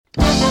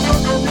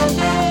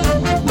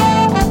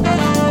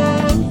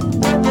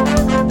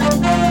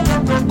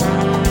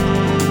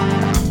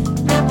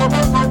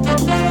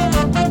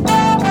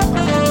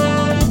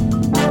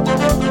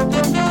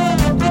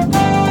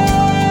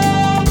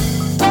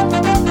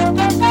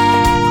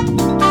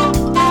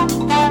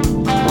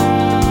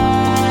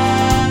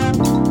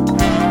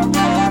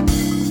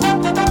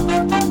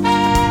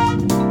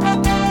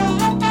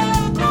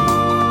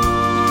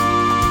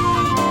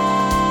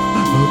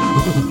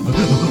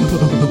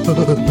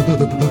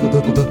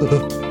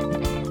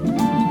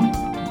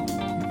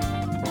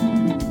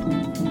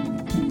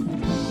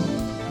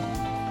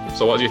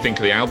So what do you think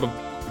of the album?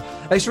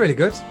 It's really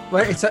good.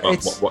 Well, it's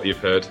what you've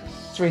heard.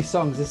 3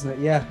 songs, isn't it?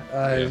 Yeah.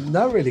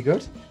 No, really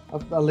good. I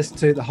listened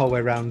to it the whole way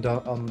around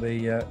on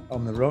the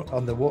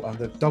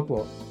dog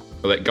walk.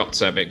 Well, it got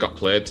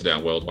played today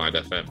on Worldwide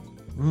FM.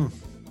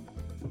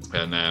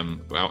 And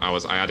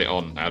I had it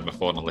on. I had my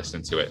phone on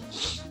listening to it,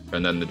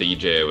 and then the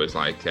DJ was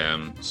like,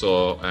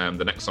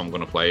 the next song I'm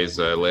going to play is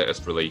the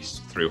latest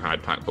release through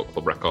Hyde Park Book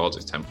Club Records.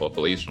 It's Tempo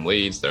Police from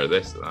Leeds. They're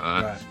this, that.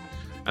 Right.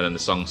 And then the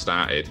song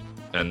started,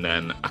 and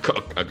then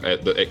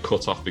it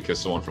cut off because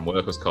someone from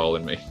work was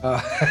calling me.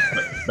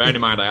 Bearing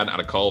in mind, I hadn't had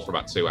a call for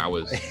about 2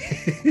 hours.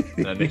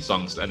 And then this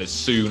song, and as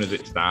soon as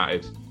it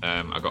started,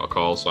 I got a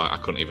call, so I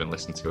couldn't even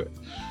listen to it.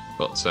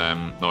 But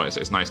no,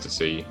 it's nice to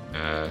see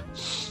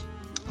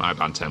my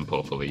band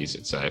Tempo Police.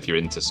 It's if you're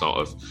into sort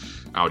of,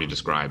 how do you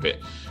describe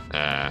it?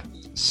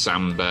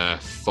 Samba,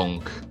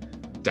 funk,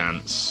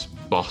 dance,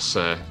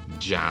 bossa,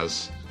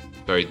 jazz,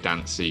 very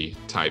dancey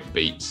type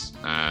beats.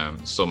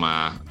 Some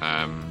are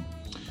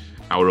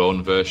our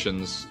own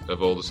versions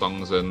of all the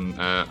songs, and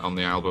on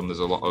the album there's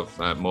a lot of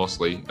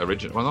mostly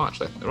original. Well, no,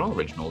 actually, they're all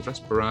original.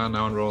 Respirar,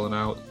 Now and Rolling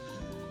Out.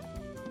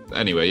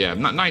 Anyway, yeah,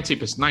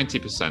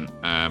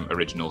 90%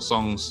 original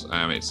songs.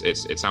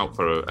 It's out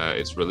for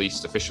it's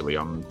released officially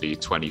on the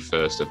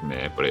 21st of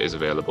May, but it is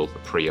available for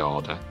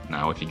pre-order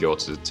now. If you go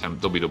to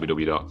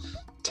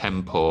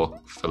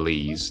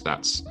www.tempofeliz,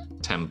 that's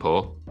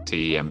Tempo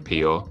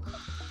Tempo,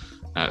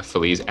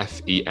 Feliz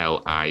Feliz.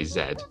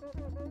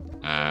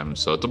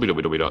 So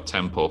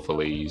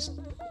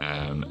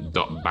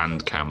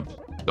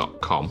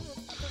www.tempofeliz.bandcamp.com.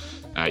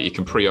 You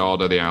can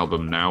pre-order the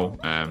album now.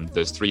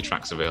 There's 3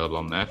 tracks available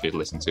on there for you to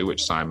listen to,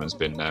 which Simon's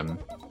been, I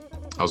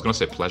was going to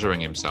say pleasuring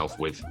himself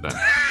with then.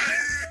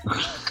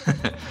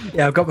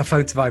 Yeah, I've got my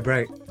phone to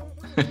vibrate.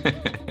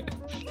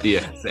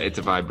 Yeah, set it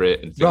to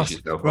vibrate and Ross,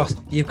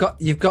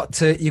 you've got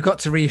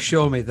to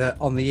reassure me that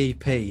on the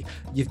EP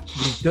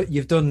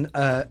you've done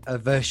a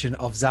version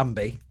of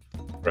Zambi.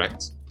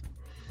 Correct.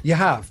 You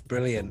have,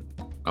 brilliant.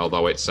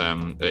 Although it's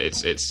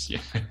it's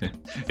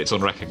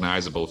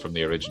unrecognisable from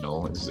the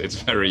original. It's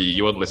very,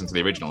 you wouldn't listen to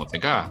the original and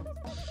think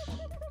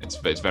it's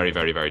very,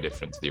 very, very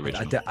different to the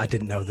original. I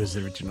didn't know there's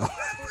the original.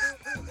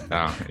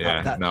 Oh,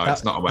 yeah,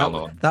 it's not well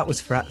known. That was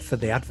for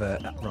the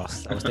advert,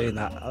 Ross. I was doing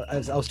that. I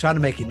was trying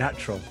to make it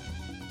natural.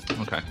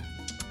 Okay.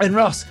 And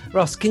Ross,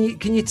 can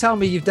you tell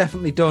me you've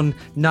definitely done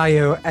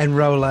Nayo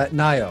Enrola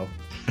Nayo?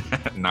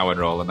 Now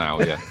Enrola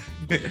Now, yeah.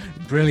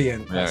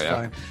 Brilliant. That's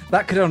fine.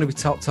 That could only be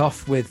topped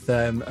off with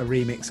a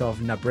remix of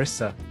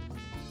Nabrisa.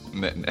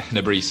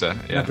 Nabrisa,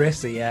 yeah.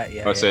 Nabrisa, yeah.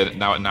 I would say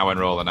Now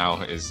Enrola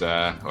Now is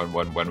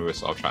when we were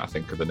sort of trying to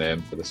think of the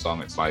name for the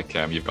song. It's like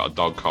you've got a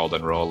dog called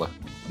Enrola.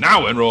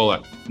 Now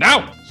Enrola,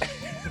 now.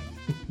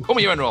 Come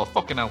here, Enrola.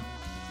 Fucking hell.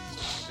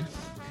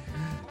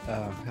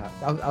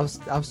 I was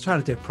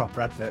trying to do a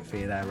proper advert for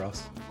you there,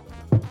 Ross.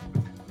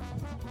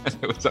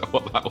 Was that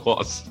what that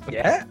was?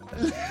 Yeah.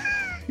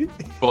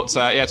 But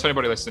to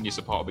anybody listening, your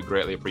support will be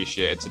greatly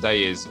appreciated.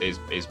 Today is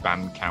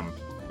Bandcamp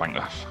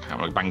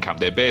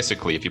Day.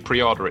 Basically, if you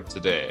pre-order it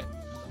today,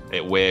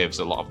 it waives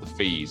a lot of the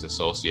fees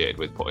associated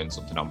with putting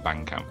something on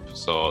Bandcamp.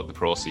 So the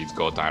proceeds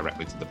go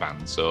directly to the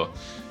band. So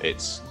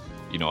it's,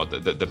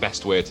 the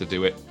best way to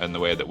do it, and the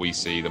way that we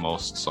see the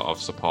most sort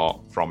of support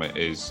from it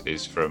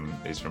is from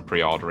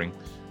pre-ordering.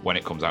 When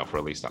it comes out for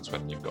release, that's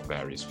when you've got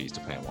various fees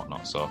to pay and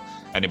whatnot. So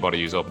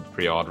anybody who's open to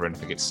pre-ordering, I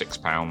think it's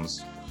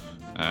 £6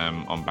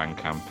 on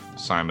Bandcamp.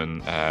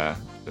 Simon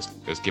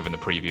has given the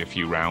preview a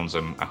few rounds,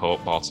 and I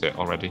hope bought it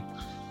already.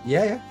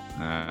 Yeah.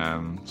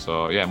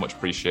 So yeah, much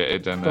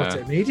appreciated. And bought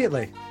it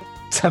immediately.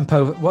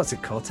 Tempo, what's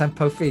it called?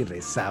 Tempo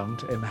Feliz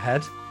sound in my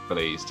head.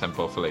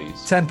 Tempo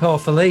Feliz. Tempo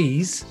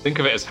Feliz. Think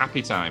of it as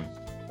happy time.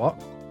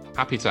 What?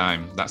 Happy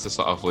time. That's the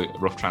sort of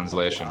rough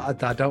translation. I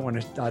don't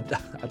want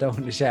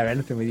to share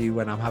anything with you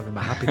when I'm having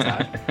my happy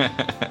time.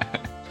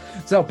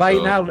 So buy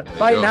it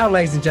now,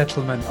 ladies and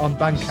gentlemen, on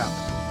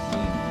Bandcamp.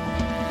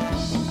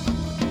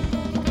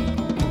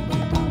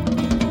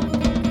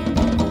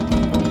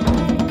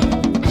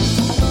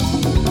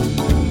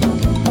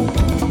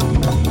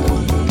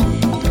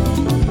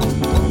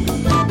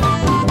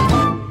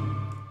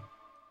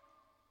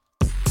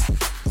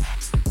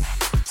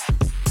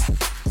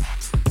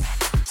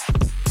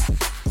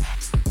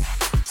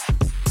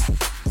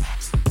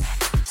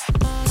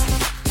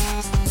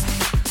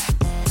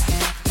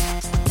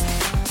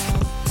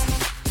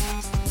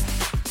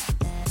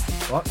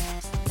 What?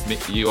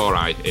 You all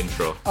right?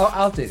 Intro. Oh,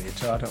 I'll do the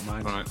intro. I don't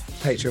mind. All right.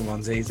 Patreon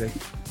one's easy.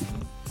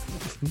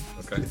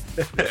 Okay.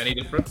 Any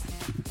different?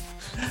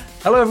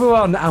 Hello,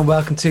 everyone, and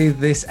welcome to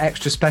this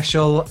extra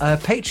special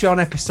Patreon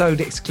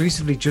episode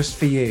exclusively just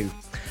for you.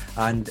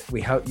 And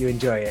we hope you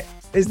enjoy it.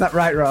 Isn't that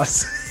right,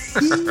 Ross?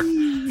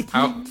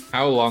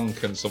 How long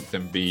can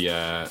something be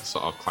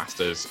sort of classed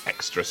as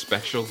extra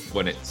special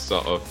when it's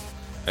sort of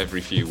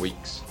every few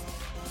weeks?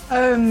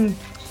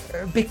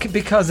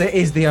 Because it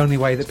is the only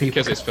way that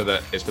people. Because it's for the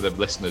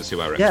listeners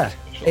who are extra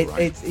special,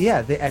 right? It's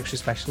the extra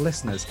special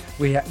listeners.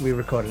 We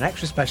record an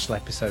extra special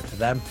episode for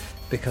them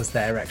because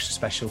they're extra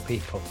special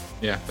people.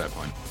 Yeah, fair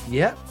point.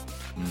 Yeah.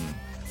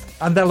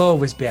 And they'll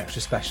always be extra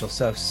special,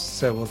 so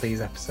will these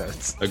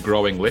episodes. A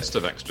growing list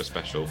of extra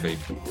special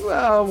people.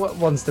 Well,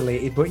 one's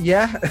deleted, but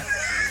yeah.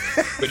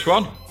 Which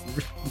one?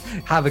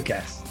 Have a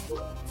guess.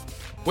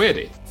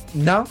 Weirdy.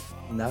 No.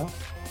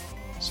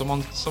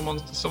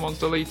 Someone's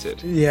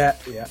deleted. Yeah.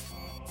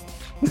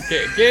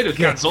 Gade was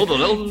cancelled, a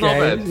little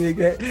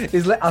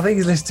knobhead. I think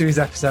he's listened to his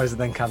episodes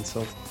and then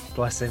cancelled.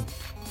 Bless him.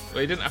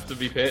 Well, he didn't have to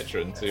be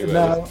patron to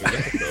no.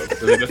 Listen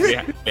to his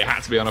episode. It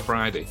had to be on a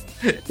Friday.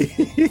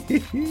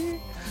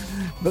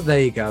 But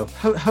there you go.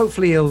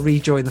 Hopefully he'll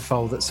rejoin the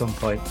fold at some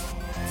point.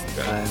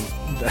 Okay.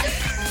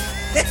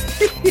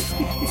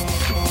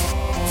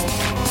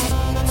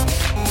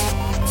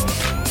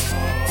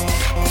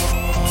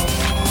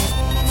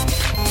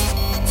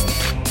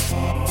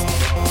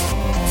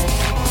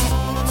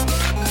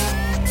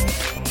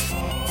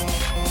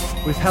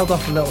 We've held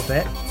off a little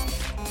bit.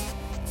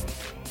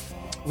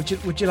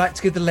 Would you like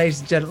to give the ladies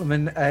and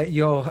gentlemen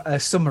your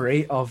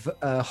summary of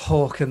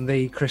Hawk and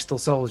the Crystal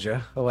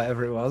Soldier, or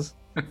whatever it was?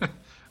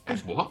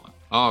 What?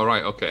 Oh,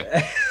 right,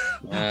 okay.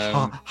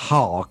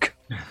 Hawk.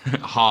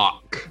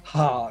 Hawk.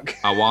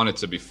 I wanted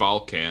to be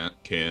Falcon.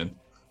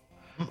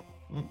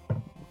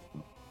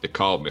 They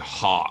called me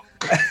Hawk.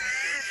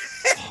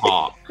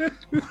 Hawk.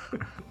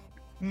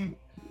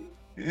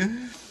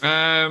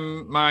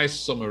 My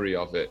summary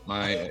of it.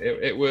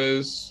 It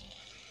was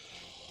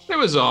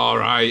all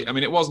right. I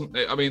mean, it wasn't.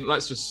 I mean,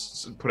 let's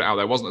just put it out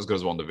there. It wasn't as good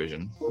as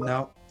WandaVision.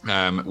 No.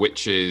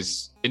 Which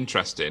is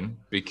interesting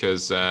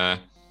because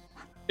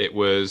it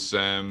was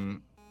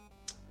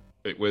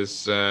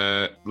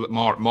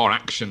more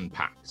action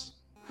packed.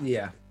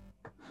 Yeah.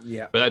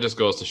 But that just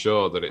goes to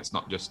show that it's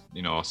not just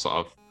a sort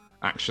of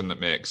action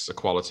that makes a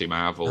quality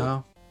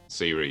Marvel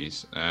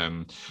series.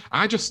 I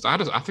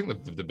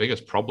think the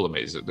biggest problem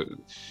is that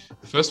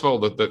first of all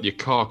that your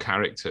core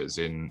characters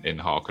in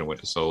Hawk and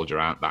Winter Soldier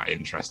aren't that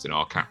interesting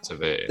or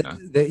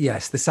captivating.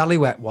 Yes, the Sally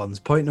Wet ones.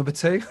 Point number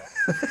 2.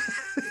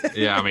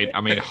 Yeah,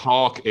 I mean,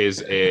 Hawk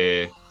is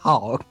a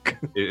lone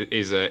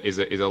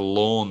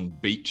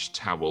beach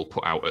towel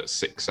put out at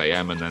 6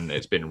 a.m. and then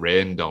it's been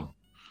rained on.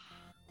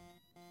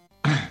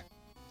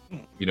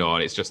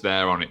 And it's just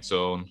there on its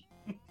own.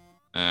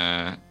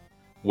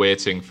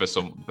 Waiting for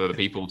the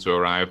people to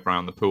arrive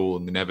around the pool,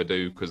 and they never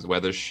do because the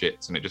weather's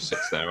shit, and it just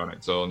sits there on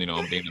its own,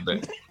 being a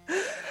bit.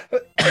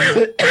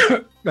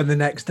 And the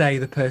next day,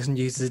 the person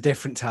uses a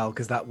different towel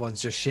because that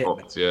one's just shit.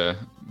 Yeah.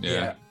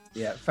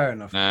 Fair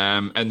enough.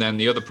 And then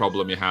the other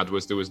problem you had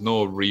was there was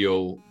no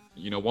real.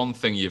 One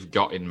thing you've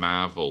got in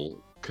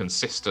Marvel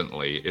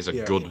consistently is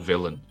a good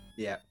villain.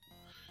 Yeah.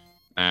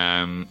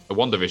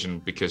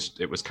 WandaVision, because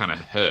it was kind of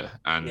her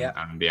and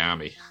the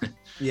army.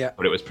 Yeah.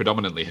 But it was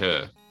predominantly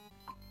her.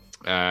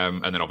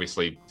 And then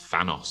obviously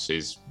Thanos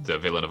is the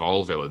villain of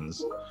all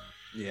villains.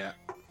 Yeah.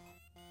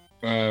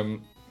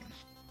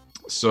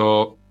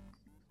 So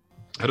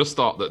I just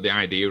thought that the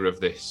idea of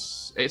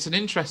this, it's an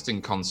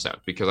interesting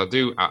concept because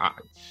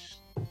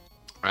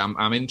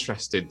I'm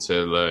interested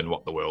to learn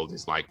what the world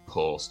is like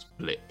post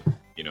blip.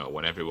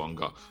 When everyone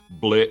got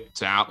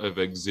blipped out of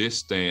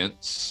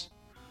existence.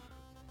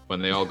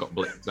 When they all got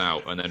blipped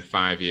out, and then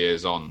 5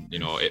 years on,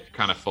 it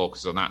kind of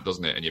focuses on that,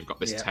 doesn't it? And you've got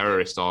this you've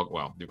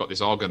got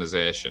this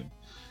organization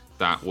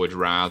that would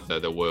rather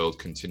the world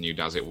continued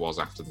as it was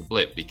after the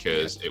blip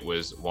because it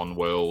was one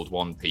world,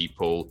 one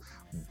people,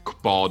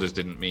 borders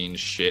didn't mean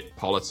shit,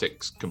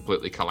 politics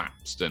completely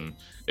collapsed, and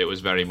it was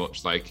very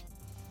much like,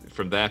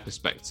 from their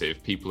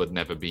perspective, people had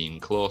never been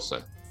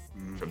closer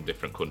from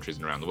different countries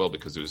and around the world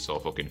because there was so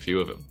fucking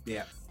few of them.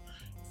 Yeah.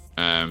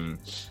 And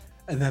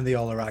then they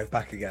all arrive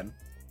back again.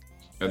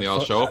 And they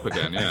all show up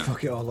again, yeah.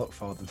 Fuck it all up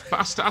for them.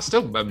 But I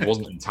still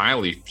wasn't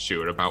entirely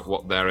sure about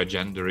what their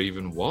agenda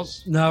even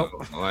was. No.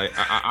 Like,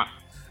 I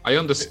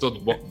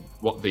understood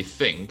what they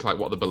think, like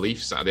what the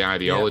beliefs are, the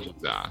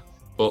ideologies are,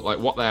 but like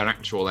what their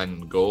actual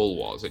end goal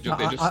was.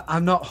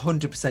 I'm not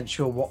 100%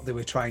 sure what they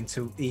were trying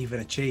to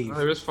even achieve.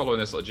 They were just following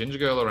this little ginger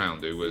girl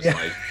around who was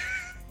like,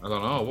 I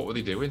don't know, what were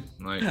they doing?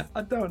 Like,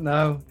 I don't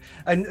know.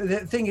 And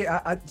the thing,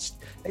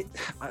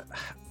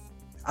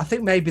 I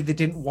think maybe they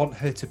didn't want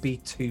her to be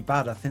too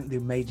bad. I think they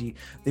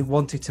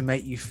wanted to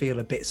make you feel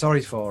a bit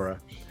sorry for her.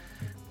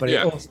 But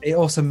it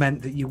also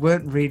meant that you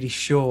weren't really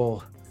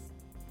sure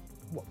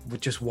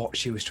what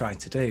she was trying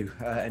to do.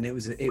 And it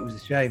was a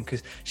shame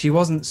because she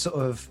wasn't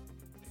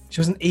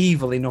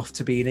evil enough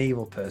to be an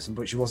evil person,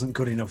 but she wasn't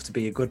good enough to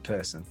be a good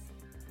person.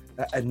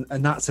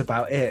 and that's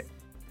about it.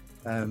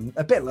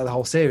 A bit like the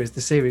whole series.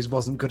 The series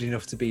wasn't good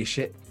enough to be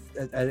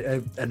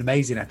an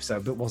amazing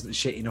episode, but wasn't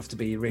shit enough to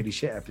be a really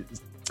shit episode.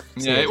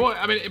 Yeah,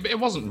 it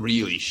wasn't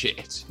really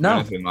shit. No, or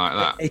anything like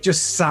that. It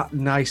just sat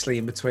nicely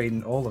in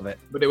between all of it.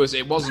 But it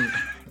wasn't.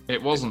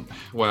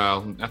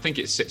 Well, I think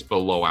it sits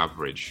below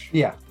average.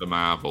 Yeah, the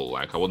Marvel.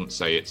 Like, I wouldn't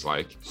say it's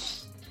like.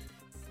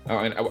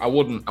 I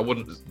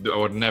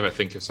would never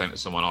think of saying to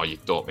someone, "Oh, you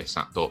don't miss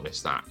that, don't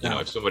miss that." You know,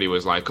 if somebody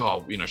was like,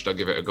 "Oh, should I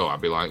give it a go?"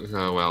 I'd be like,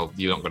 "Oh, well,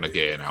 you're not going to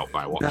gain out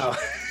by watching." No.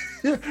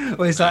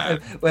 Well, it's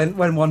like when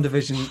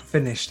WandaVision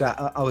finished,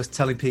 I was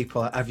telling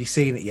people, "Have you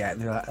seen it yet?"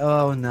 And they're like,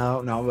 "Oh,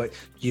 no,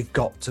 you've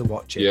got to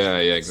watch it." Yeah,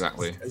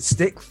 exactly.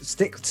 Stick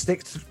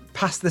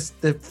past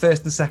the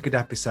first and second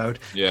episode.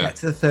 Yeah. Get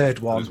to the third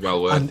one. It was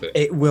well worth it.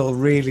 It will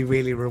really,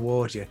 really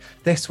reward you.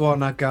 This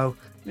one, I go,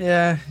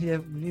 yeah,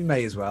 you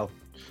may as well.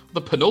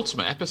 The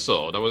penultimate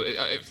episode,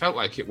 it felt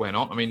like it went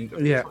on. I mean,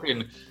 yeah.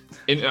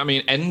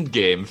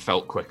 Endgame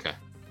felt quicker.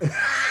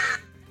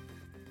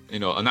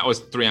 And that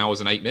was 3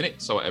 hours and 8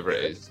 minutes or whatever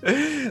it is.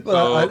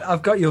 Well,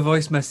 I've got your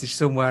voice message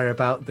somewhere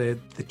about the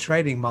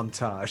training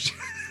montage.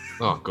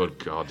 Oh, good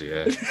God,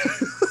 yeah.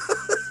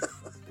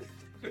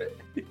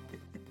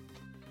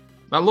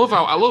 I love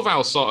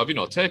how sort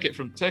of, take it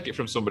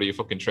from somebody who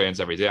fucking trains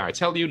every day. I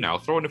tell you now,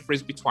 throwing a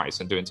frisbee twice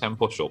and doing 10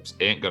 push-ups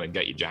ain't gonna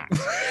get you jacked.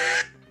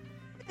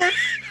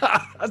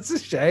 That's a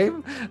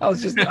shame. I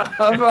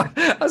started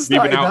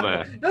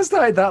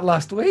that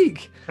last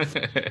week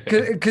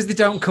because they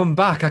don't come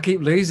back. I keep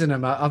losing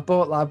them. I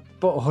bought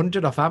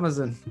 100 off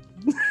Amazon.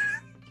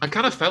 I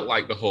kind of felt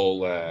like the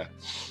whole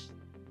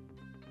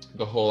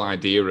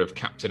idea of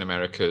Captain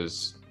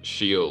America's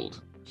shield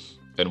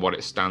and what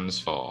it stands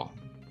for,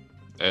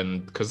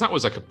 and because that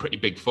was like a pretty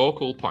big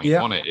focal point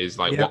on it, is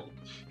like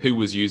who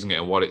was using it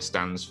and what it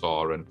stands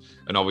for, and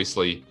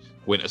obviously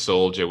Winter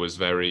Soldier was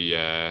very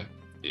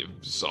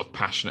sort of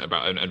passionate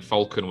about it, and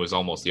Falcon was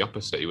almost the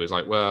opposite. He was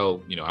like,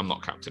 well, I'm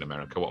not Captain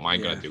America, what am I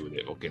going to do with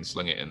it? Fucking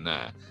sling it in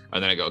there.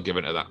 And then it got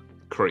given to that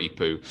creep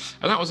who,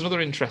 and that was another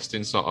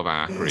interesting sort of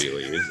arc,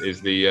 really,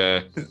 is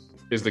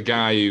the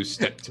guy who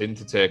stepped in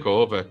to take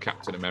over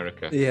Captain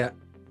America. Yeah.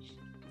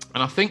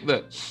 And I think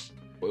that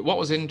what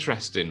was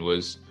interesting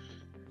was,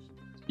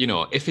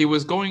 if he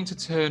was going to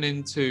turn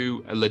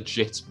into a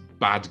legit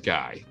bad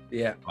guy,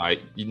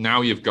 like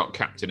now you've got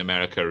Captain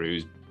America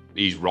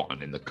he's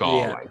rotten in the car.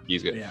 Yeah. Like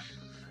he's good. Yeah.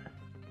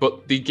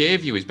 But they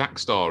gave you his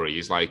backstory.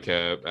 He's like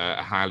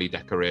a highly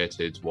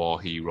decorated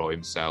war hero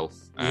himself.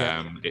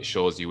 It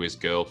shows you his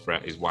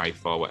girlfriend, his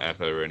wife or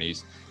whatever, and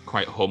he's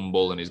quite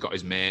humble, and he's got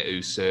his mate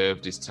who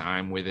served his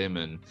time with him,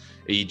 and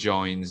he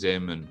joins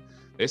him. And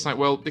it's like,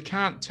 well, they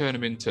can't turn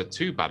him into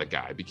too bad a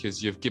guy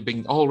because you've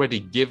been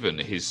already given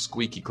his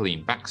squeaky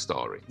clean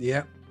backstory.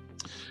 Yeah.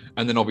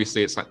 And then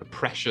obviously it's like the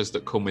pressures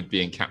that come with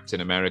being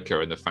Captain America,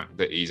 and the fact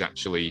that he's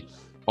actually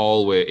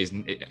is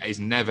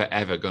never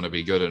ever going to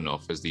be good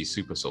enough as these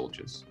super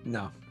soldiers.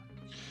 No.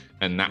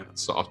 And that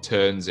sort of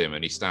turns him,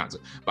 and he starts.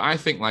 But I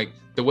think like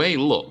the way he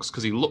looks,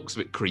 because he looks a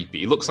bit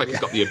creepy. He looks like he's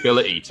got the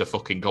ability to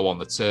fucking go on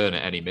the turn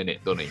at any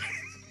minute, doesn't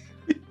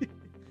he?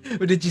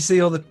 But did you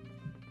see all the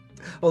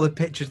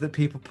pictures that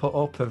people put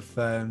up of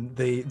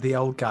the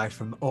old guy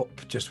from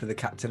Up, just with the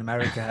Captain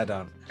America head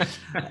on?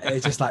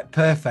 It's just like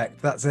perfect.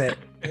 That's it.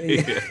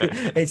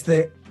 It's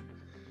the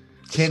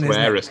chin,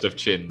 squarest of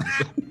chins.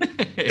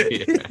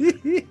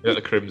 You got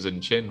the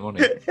crimson chin,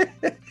 wasn't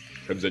it?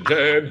 Crimson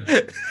chin.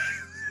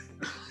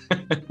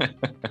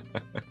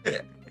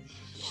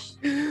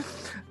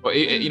 But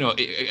it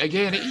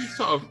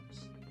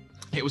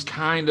was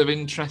kind of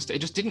interesting. It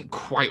just didn't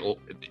quite.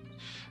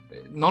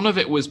 None of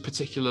it was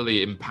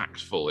particularly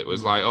impactful. It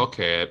was like,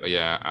 okay,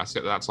 yeah, I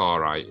said that's all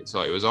right.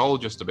 So it was all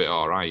just a bit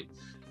all right.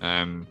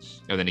 And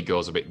then he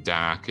goes a bit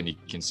dark, and you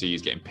can see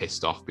he's getting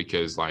pissed off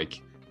because,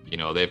 like,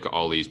 they've got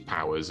all these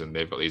powers and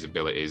they've got these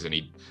abilities, and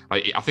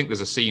I think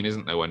there's a scene,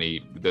 isn't there, when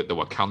the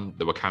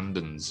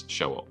Wakandans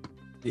show up,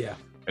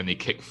 and they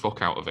kick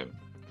fuck out of him,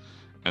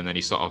 and then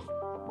he sort of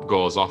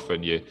goes off,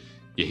 and you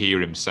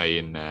hear him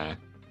saying,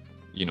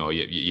 you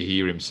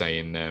hear him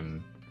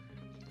saying,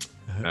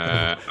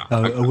 I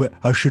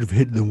should have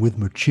hit them with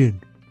my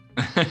chin.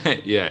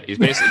 Yeah, he's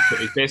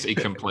basically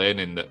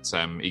complaining that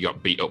he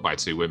got beat up by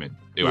two women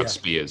who had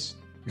spears.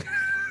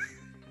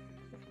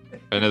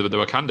 And the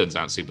Wakandans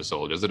aren't super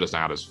soldiers; they're just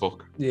hard as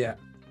fuck. Yeah.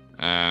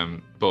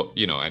 But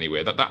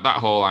anyway, that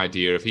whole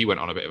idea of he went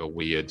on a bit of a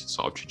weird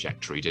sort of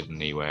trajectory, didn't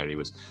he? Where he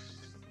was,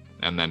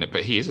 and then,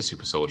 but he is a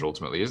super soldier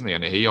ultimately, isn't he?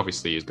 And he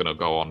obviously is going to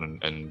go on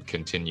and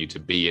continue to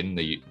be in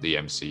the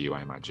MCU,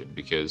 I imagine,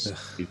 because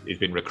he's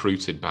been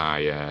recruited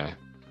by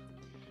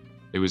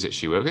who is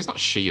it? It's not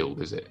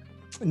Shield, is it?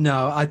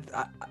 No,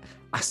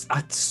 I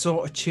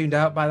sort of tuned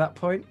out by that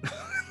point.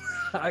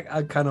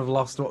 I kind of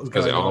lost what was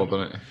going on. Has it all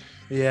done it?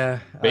 Yeah,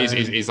 but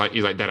he's like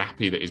dead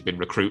happy that he's been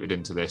recruited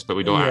into this, but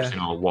we don't actually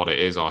know what it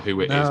is or who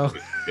it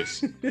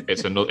is.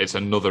 It's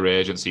another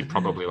agency,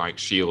 probably like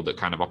Shield, that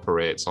kind of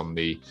operates on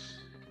the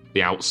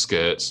the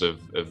outskirts of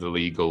the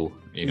legal,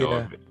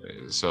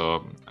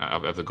 so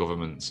of the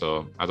government.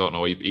 So I don't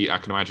know. I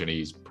can imagine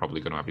he's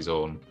probably going to have his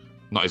own,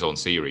 not his own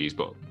series,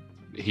 but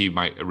he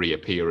might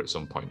reappear at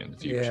some point in the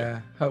future. Yeah,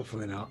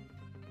 hopefully not.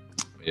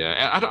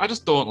 Yeah, I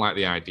just don't like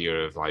the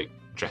idea of like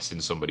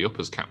dressing somebody up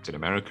as Captain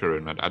America,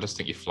 and I just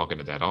think you're flogging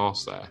a dead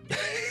horse there.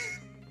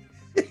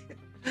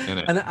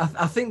 And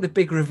I think the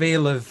big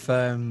reveal of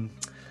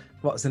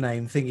what's the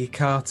name, Thingy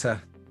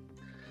Carter,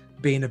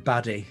 being a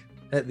baddie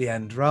at the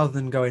end, rather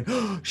than going,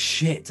 oh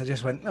shit, I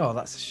just went, oh,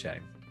 that's a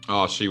shame.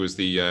 Oh, she was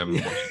the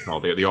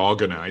the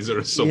organizer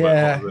or something.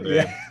 Yeah,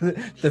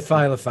 the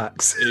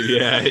Filofax.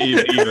 Yeah,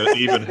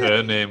 even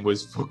her name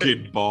was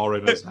fucking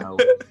boring as hell.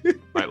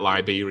 Like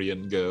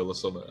Liberian girl or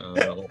something. I don't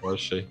know, what was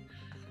she?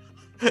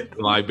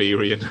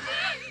 Liberian.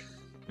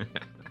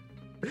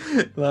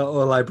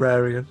 Or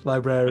librarian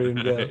girl.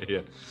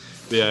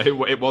 Yeah.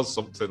 It was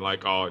something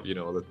like, oh, you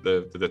know,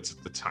 the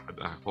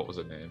what was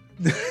her name?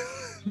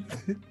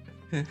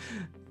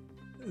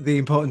 The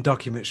important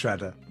document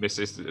shredder.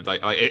 Mrs.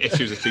 Like if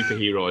she was a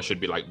superhero, it should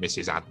be like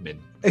Mrs. Admin.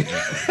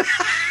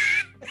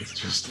 It's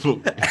just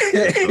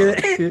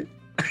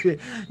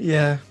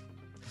yeah.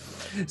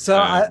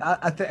 So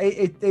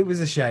it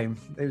was a shame.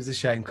 It was a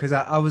shame because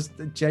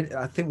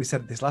I think we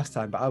said this last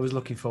time, but I was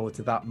looking forward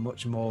to that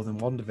much more than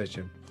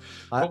WandaVision.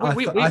 I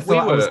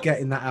thought I was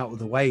getting that out of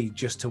the way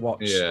just to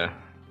watch. Yeah.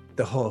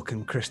 The Hawk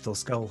and Crystal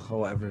Skull or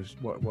whatever.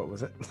 What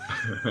was it?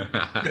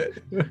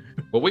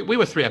 Well, we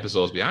were 3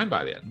 episodes behind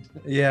by the end.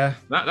 Yeah.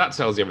 That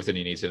tells you everything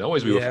you need to know.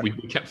 Is we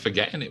kept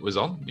forgetting it was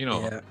on. You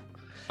know. Yeah.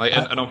 Like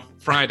and on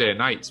Friday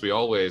nights, we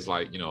always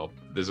like, you know,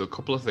 there's a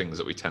couple of things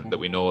that we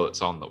know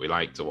that's on that we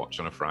like to watch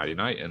on a Friday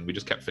night, and we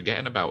just kept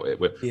forgetting about it.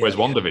 Whereas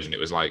WandaVision, it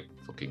was like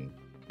fucking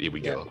here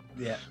we go.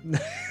 Yeah.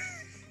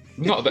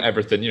 Not that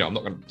everything, you know, I'm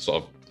not going to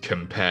sort of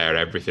compare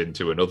everything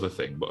to another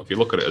thing, but if you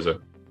look at it as a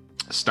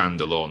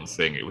standalone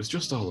thing, it was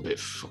just all a bit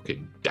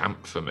fucking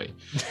damp for me.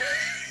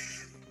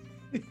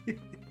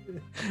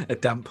 A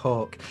damp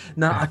hawk.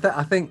 No,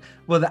 I think.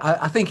 Well,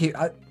 I think it.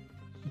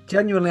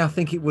 Genuinely, I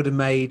think it would have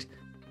made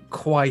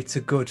quite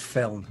a good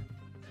film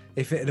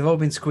if it had all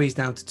been squeezed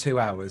down to 2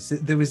 hours.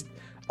 There was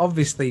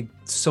obviously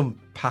some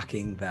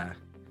packing there,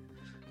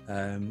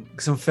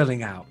 some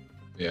filling out.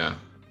 Yeah.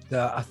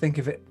 I think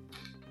if it,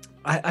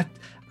 I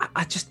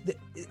just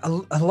a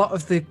lot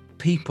of the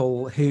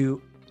people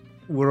who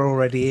were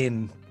already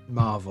in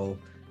Marvel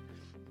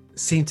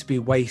seem to be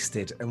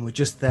wasted and were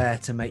just there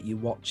to make you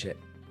watch it.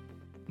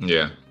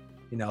 Yeah.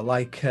 You know,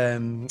 like I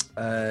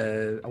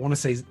want to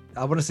say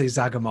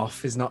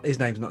Zagamoth is not, his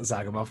name's not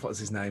Zagamoth. What's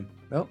his name?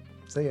 Oh,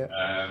 see ya.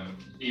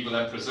 Evil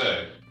Emperor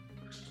Zurg.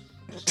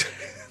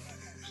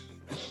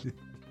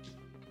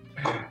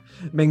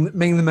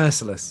 Ming the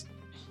Merciless.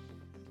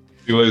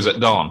 Who was at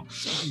dawn?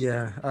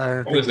 Yeah.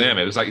 What was his name?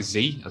 It was like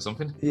Z or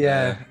something.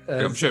 Yeah.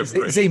 I'm sure.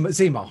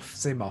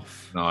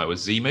 Zemoth. No, it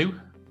was Zemo.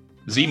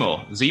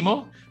 Zemu.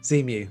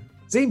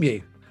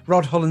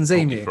 Rod Hull and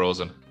Zemu.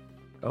 Frozen.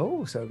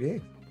 Oh, so have you.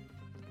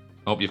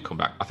 I hope you've come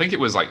back. I think it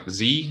was like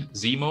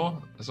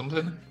Zemo or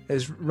something. It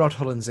was Rod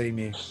Hull and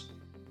Zemu.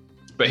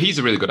 But he's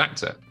a really good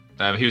actor.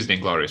 He was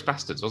in Inglourious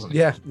Bastards, wasn't he?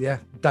 Yeah.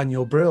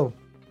 Daniel Brill.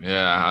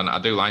 Yeah, and I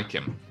do like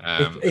him.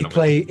 He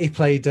played. He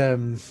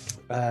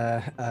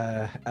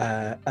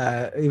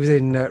was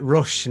in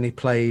Rush, and he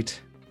played.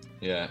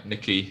 Yeah,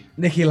 Niki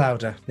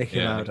Lauda.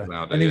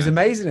 And he was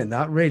amazing in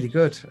that. Really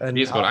good. And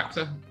he's a good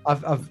actor.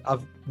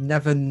 I've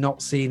never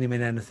not seen him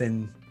in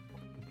anything.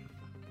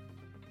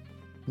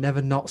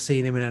 Never not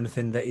seen him in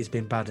anything that he's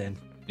been bad in.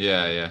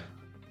 Yeah.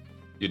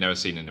 You've never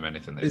seen him in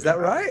anything. Is that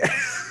right?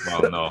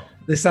 Well, no.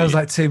 This sounds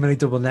like too many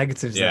double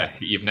negatives. Yeah, there.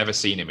 You've never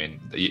seen him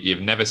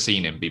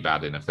be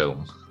bad in a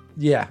film.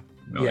 Yeah.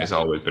 No, he's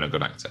always been a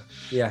good actor.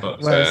 Yeah.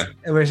 But,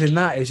 whereas in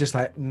that, it's just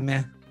like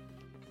meh.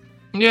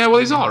 Yeah, well,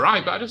 he's all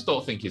right, but I just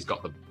don't think he's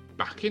got the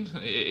backing.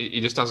 He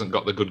just hasn't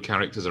got the good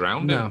characters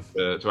around him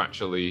to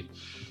actually,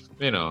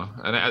 you know.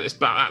 And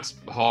that's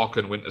Hawk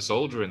and Winter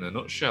Soldier in a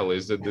nutshell.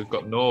 Is that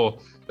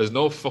there's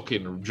no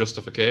fucking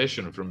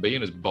justification from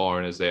being as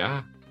boring as they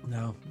are.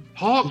 No.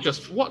 Hawk,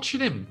 just watching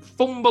him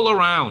fumble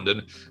around,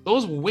 and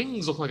those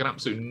wings look like an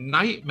absolute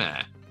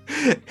nightmare.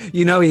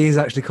 You know he is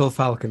actually called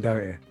Falcon,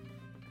 don't you?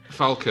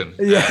 Falcon.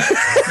 Yeah.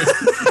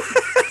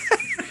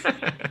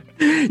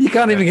 You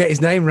can't even get his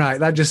name right.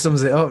 That just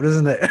sums it up,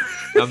 doesn't it?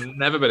 I've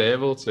never been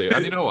able to.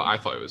 And you know what? I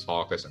thought it was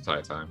Hawk this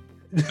entire time.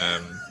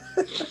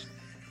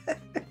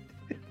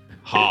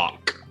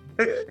 Hawk.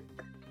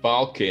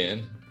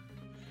 Falcon.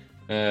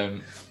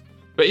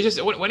 But he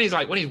just when his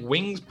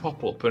wings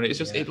pop up and it's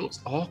just it looks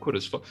awkward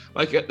as fuck.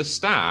 Like at the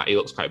start, he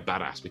looks quite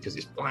badass because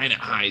he's flying at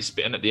high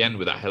speed, and at the end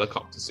with that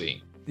helicopter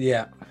scene.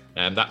 Yeah.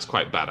 And that's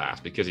quite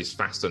badass because he's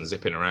fast and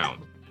zipping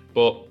around.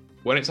 But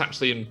when it's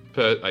actually in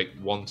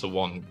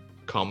one-to-one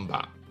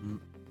combat,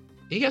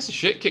 he gets the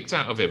shit kicked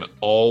out of him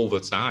all the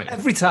time.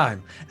 Every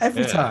time.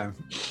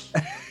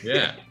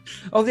 Yeah.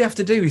 All they have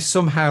to do is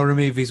somehow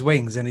remove his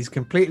wings and he's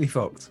completely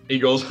fucked. He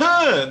goes,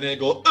 huh, and they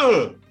go,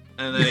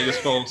 and then he just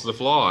falls to the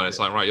floor, and it's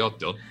like, right, you're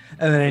done.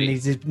 And then he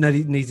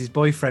needs his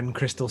boyfriend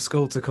Crystal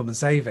Skull to come and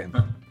save him.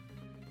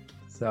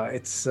 So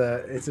it's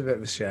a bit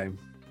of a shame.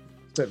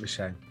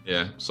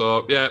 Yeah.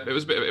 So yeah, it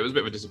was a bit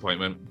of a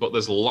disappointment. But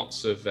there's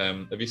lots of.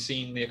 Have you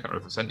seen the? I can't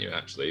remember if I sent you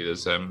actually.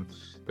 There's a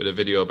bit of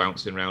video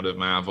bouncing around of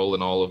Marvel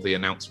and all of the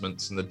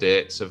announcements and the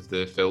dates of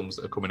the films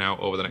that are coming out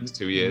over the next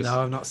 2 years. No,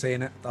 I've not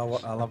seen it.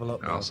 I'll have a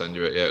look. I'll send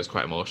you it. Yeah, it was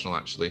quite emotional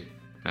actually,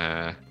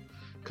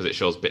 because it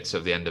shows bits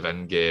of the end of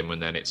Endgame and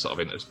then it's sort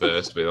of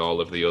interspersed with all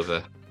of the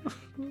other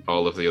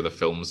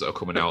films that are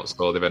coming out.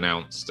 So they've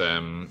announced.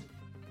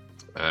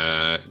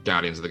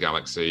 Guardians of the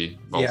Galaxy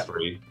Vol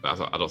 3. I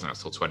don't think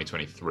that's till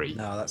 2023.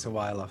 No, that's a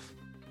while off.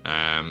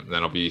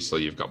 Then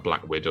obviously you've got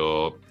Black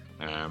Widow.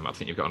 I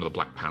think you've got another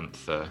Black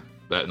Panther.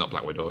 Not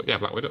Black Widow. Yeah,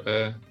 Black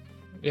Widow.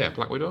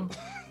 Black Widow.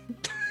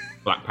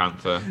 Black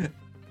Panther.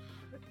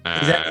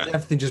 Is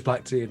everything just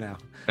black to you now?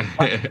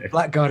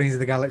 Black Guardians of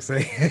the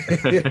Galaxy.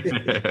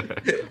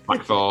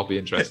 Black Thor, be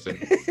interesting.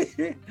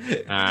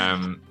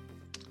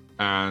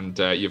 And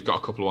you've got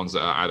a couple of ones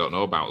that I don't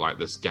know about, like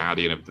this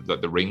Guardian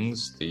of the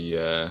Rings.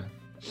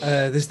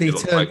 There's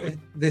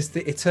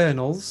the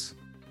Eternals.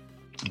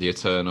 The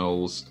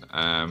Eternals,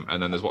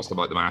 and then there's what's the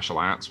martial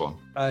arts one?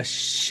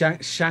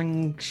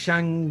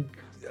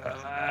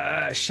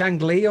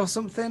 Shang-Li or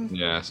something.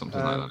 Yeah,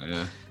 something like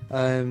that.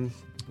 Yeah.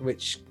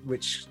 Which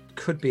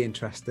could be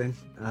interesting.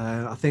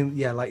 I think,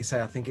 like you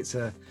say, I think it's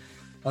a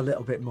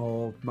little bit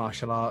more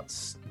martial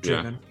arts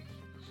driven. Yeah.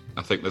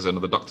 I think there's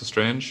another Doctor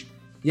Strange.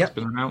 Yep. It's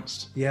been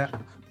announced. Yeah.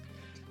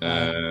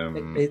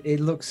 It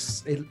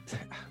looked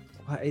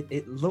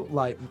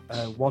like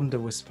Wanda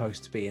was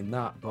supposed to be in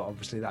that, but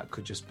obviously that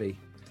could just be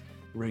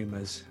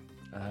rumors.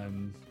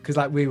 Because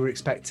we were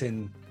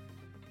expecting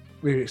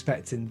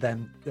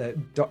them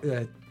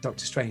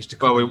Doctor Strange to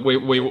come. Well,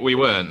 we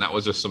weren't. That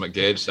was just something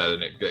Gage said,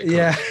 and it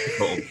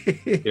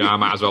I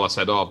might as well have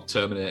said,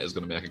 Terminator's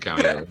going to make a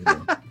cameo.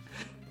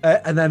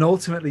 And then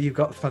ultimately you've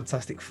got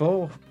Fantastic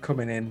Four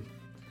coming in.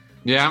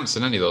 Yeah, I haven't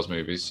seen any of those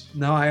movies.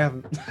 No, I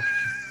haven't.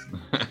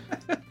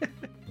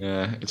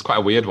 Yeah, it's quite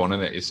a weird one,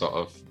 isn't it? He's sort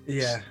of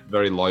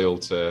very loyal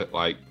to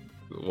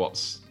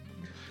what's.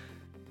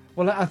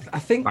 Well, I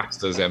think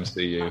Baxter's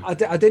MCU. I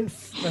didn't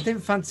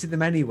fancy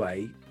them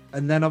anyway,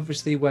 and then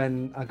obviously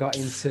when I got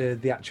into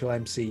the actual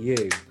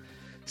MCU,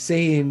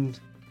 seeing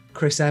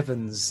Chris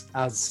Evans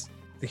as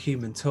the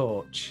Human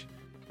Torch,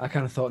 I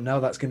kind of thought, no,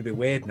 that's going to be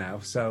weird now.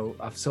 So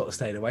I've sort of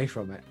stayed away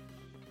from it.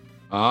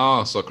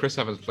 Oh, so Chris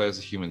Evans plays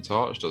the Human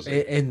Torch, does he?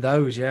 In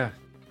those, yeah.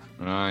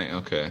 Right,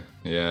 okay.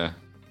 Yeah.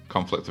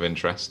 Conflict of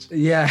interest.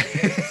 Yeah.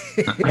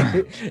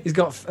 He's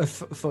got a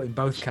foot in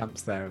both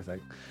camps there, I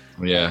think.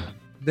 Yeah.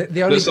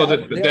 The only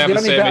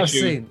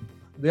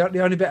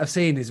bit I've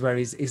seen is where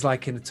he's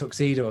like in a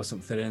tuxedo or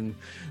something, and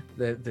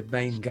the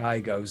main guy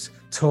goes,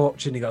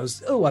 Torch, and he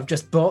goes, oh, I've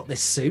just bought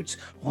this suit,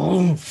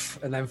 oomph,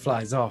 and then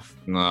flies off.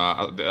 No,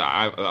 I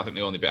think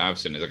the only bit I've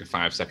seen is like a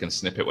 5-second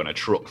snippet when a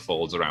truck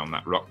folds around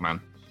that Rockman.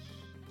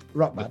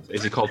 Rockman.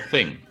 Is he called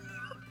Thing?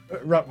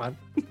 Rockman.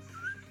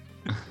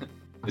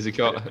 Is he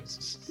called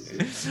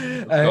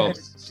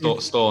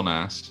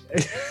Stoneass?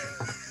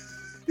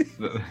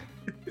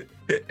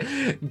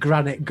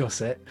 Granite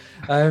Gusset.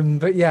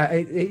 But yeah,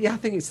 I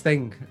think it's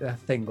Thing.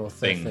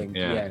 Thing.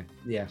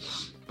 Yeah.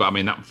 But I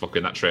mean,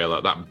 that trailer,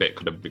 that bit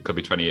could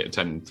be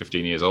 10,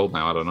 15 years old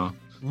now. I don't know.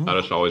 I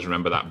just always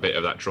remember that bit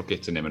of that truck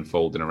hitting him and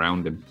folding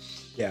around him.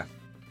 Yeah.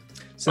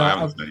 So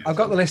I've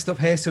got the list up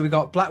here. So we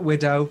got Black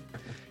Widow,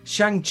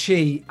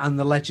 Shang-Chi and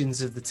the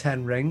Legends of the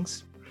Ten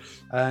Rings,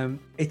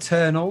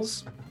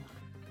 Eternals,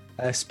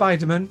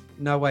 Spider-Man,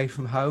 No Way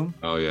From Home.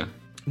 Oh yeah.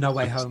 No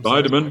Way Home.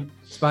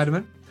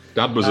 Spider-Man.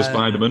 Dad was a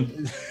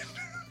Spider-Man.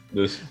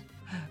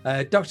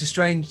 Doctor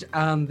Strange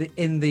and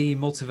in the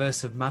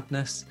Multiverse of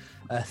Madness,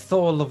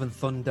 Thor: Love and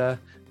Thunder,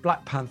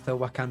 Black Panther: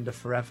 Wakanda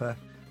Forever,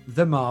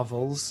 The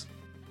Marvels,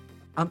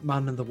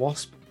 Ant-Man and the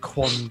Wasp,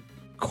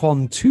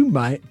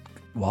 Quantumania.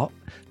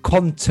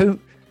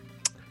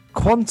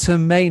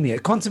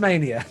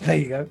 There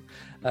you go.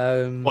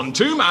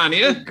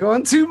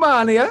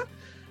 Quantumania.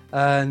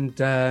 And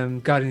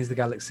Guardians of the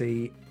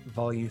Galaxy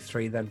Volume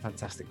 3, then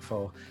Fantastic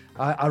Four.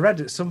 I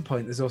read at some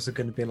point there's also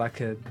going to be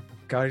like a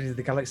Guardians of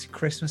the Galaxy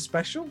Christmas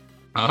special.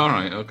 All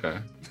right, okay.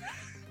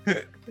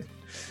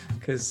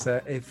 Because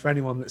if for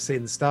anyone that's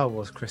seen the Star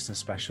Wars Christmas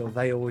special,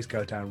 they always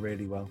go down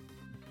really well.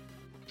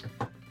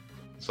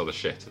 So the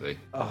shit, are they?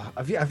 Oh,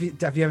 have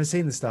you ever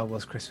seen the Star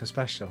Wars Christmas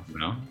special?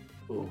 No.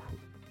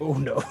 Oh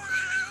no.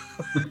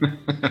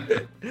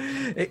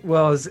 It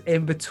was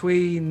in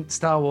between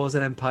Star Wars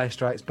and Empire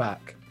Strikes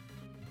Back,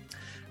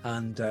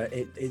 and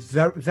it's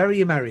very,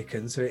 very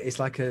American. So it's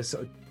like a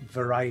sort of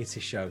variety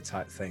show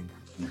type thing,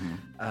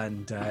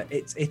 and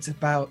it's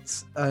about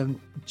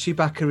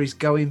Chewbacca is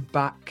going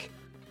back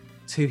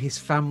to his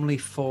family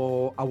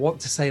for, I want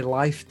to say,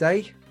 Life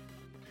Day,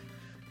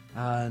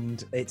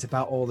 and it's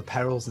about all the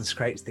perils and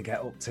scrapes they get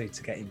up to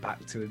get him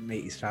back to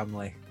meet his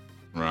family.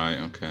 Right.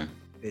 Okay.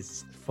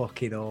 It's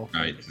fucking awful.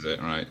 Right, is it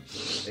right?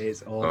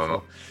 It's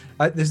awful.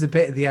 There's a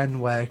bit at the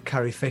end where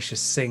Carrie Fisher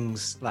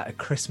sings like a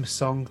Christmas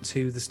song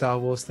to the Star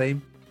Wars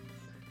theme.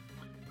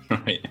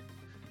 Right.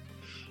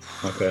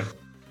 Okay.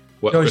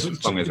 What Christmas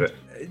song is it?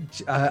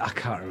 I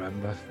can't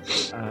remember.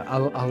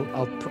 I'll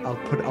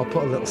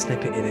put a little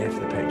snippet in here for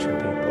the Patreon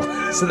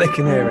people so they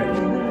can hear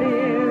it.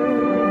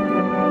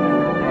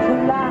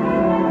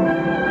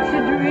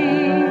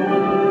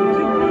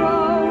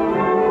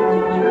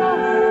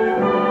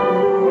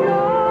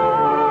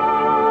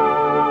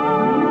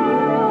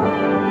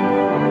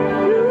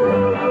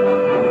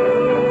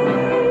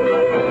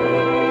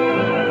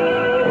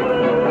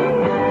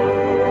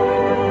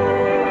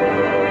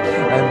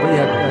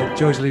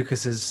 George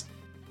Lucas has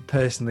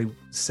personally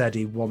said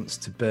he wants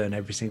to burn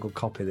every single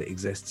copy that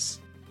exists.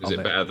 Is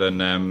it better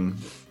than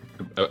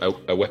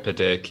a whip a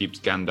day keeps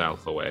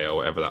Gandalf away, or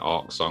whatever that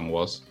Orc song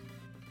was?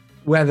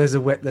 Where there's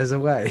a whip, there's a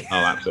way.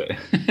 Oh, that's it.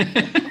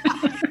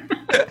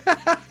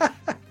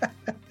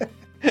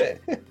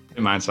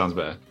 Mine sounds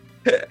better.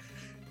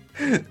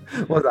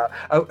 What's that?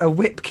 A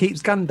whip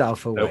keeps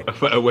Gandalf away.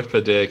 A whip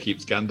a day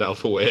keeps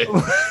Gandalf away.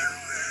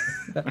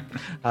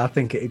 I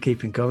think it'd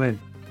keep him coming.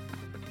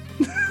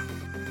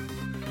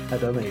 I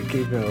don't think it'd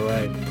keep him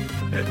away.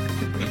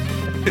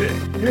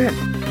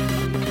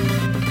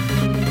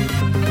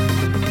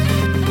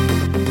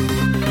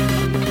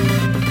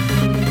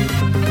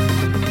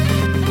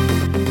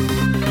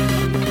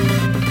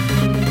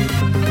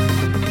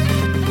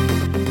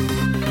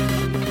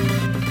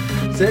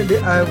 So,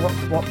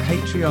 what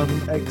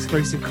Patreon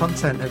exclusive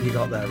content have you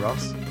got there,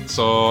 Ross?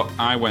 So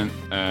I went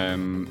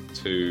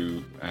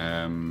to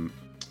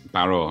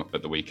Barrow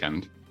at the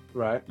weekend.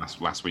 Right.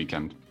 Last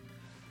weekend.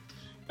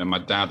 And my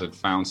dad had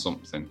found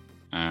something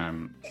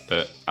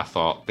that I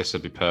thought this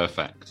would be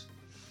perfect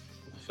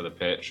for the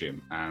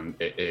Patreon, and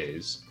it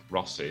is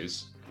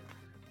Ross's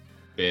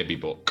baby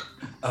book.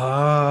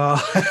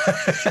 Oh,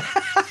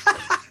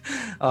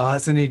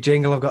 that's a new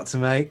jingle I've got to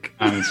make.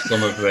 And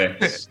some of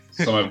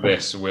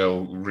this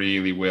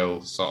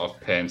will sort of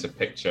paint a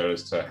picture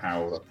as to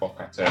how the fuck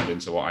I turned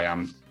into what I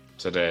am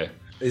today.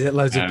 Is it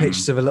loads of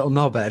pictures of a little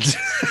knobhead?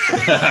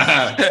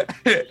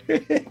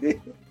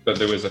 But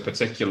there was a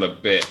particular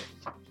bit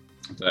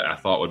that I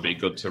thought would be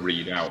good to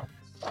read out.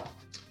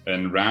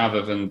 And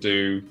rather than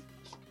do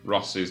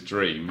Ross's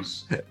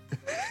dreams,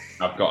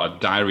 I've got a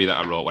diary that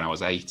I wrote when I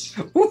was 8.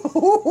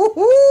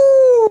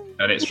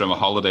 And it's from a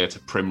holiday to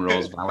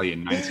Primrose Valley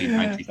in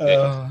 1996.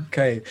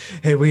 Okay,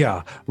 here we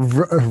are.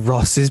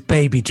 Ross's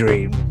baby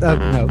dream. No.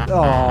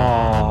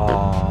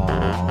 Oh,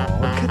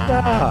 look at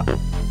that.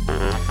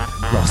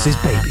 Ross's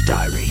baby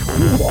diary.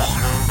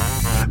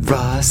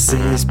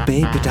 Ross's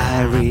baby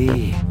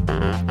diary.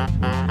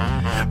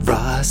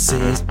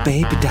 Ross's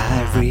baby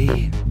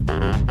diary.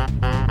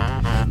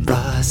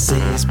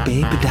 Ross's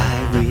baby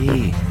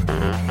diary.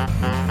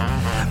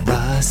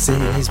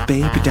 Ross's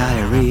baby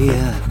diary.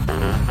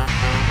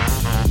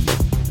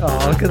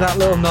 Oh, look at that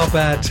little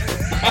knobhead.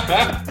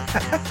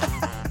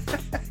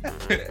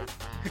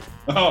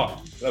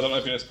 Oh, I don't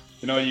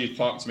know if you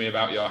talked to me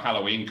about your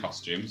Halloween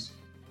costumes.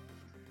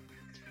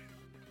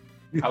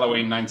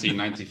 Halloween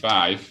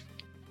 1995.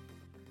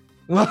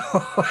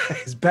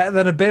 It's better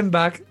than a bin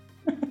bag.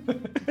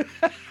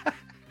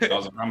 I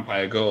was a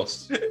vampire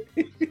ghost.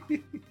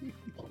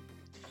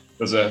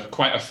 There's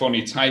quite a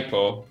funny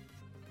typo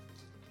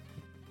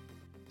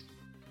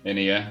in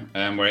here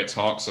where it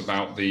talks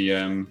about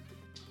the,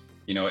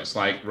 it's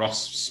like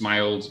Ross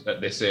smiled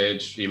at this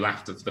age. He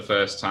laughed for the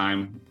first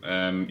time,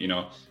 and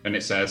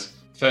it says,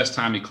 first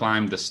time he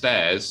climbed the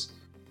stairs,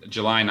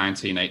 July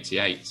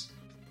 1988.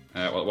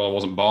 Well, I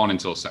wasn't born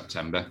until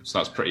September, so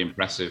that's pretty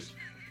impressive.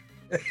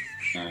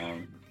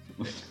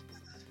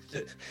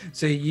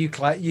 So you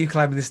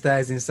climbing the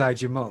stairs inside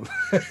your mum?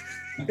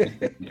 I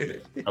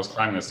was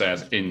climbing the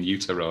stairs in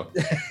utero.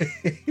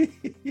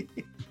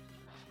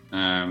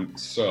 And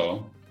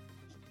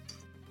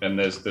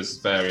there's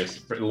various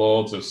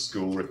loads of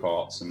school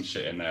reports and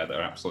shit in there that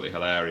are absolutely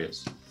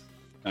hilarious.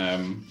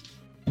 I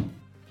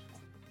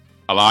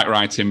like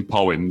writing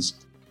poems,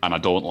 and I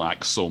don't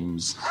like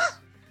sums.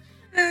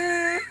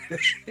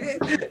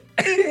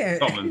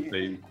 Common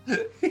theme.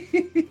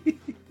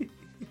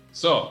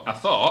 So I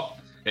thought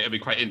it'd be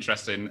quite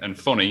interesting and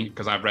funny,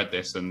 because I've read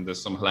this and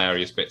there's some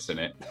hilarious bits in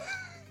it,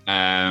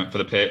 for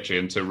the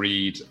Patreon to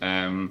read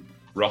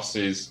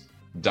Ross's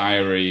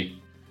diary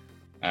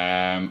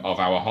of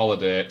our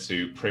holiday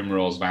to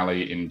Primrose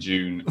Valley in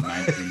June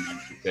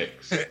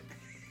 1996.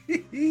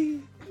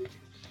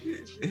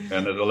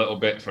 And there's a little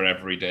bit for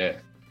every day.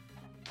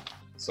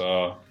 So,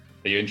 are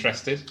you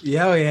interested?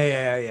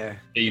 Yeah.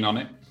 Keen on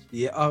it?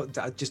 Yeah. Oh,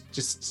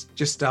 just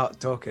start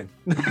talking.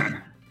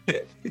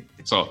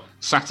 So,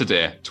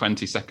 Saturday,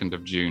 22nd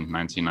of June,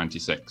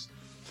 1996.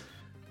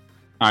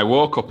 I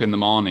woke up in the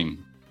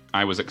morning.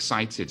 I was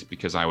excited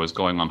because I was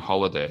going on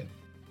holiday.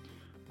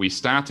 We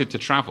started to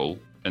travel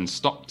and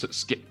stopped at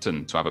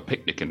Skipton to have a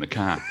picnic in the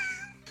car.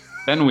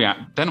 Then we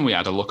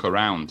had a look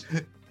around.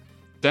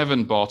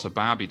 Devon bought a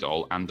Barbie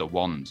doll and a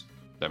wand.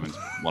 Devon's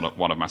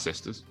one of my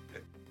sisters.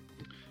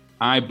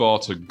 I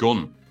bought a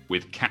gun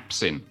with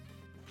caps in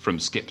from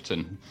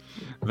Skipton.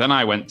 Then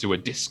I went to a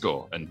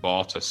disco and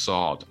bought a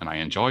sword, and I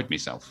enjoyed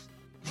myself.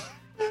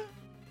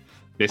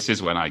 This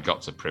is when I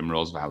got to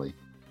Primrose Valley.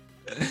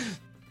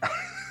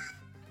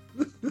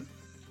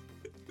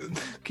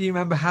 Can you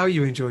remember how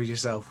you enjoyed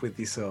yourself with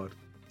your sword?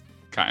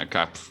 Can't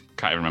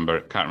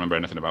remember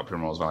anything about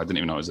Primrose Valley. I didn't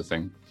even know it was a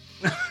thing.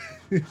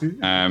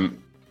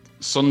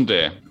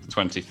 Sunday, the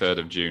 23rd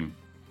of June.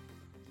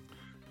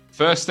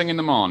 First thing in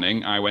the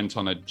morning, I went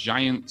on a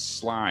giant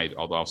slide,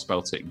 although I've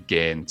spelt it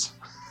gaint.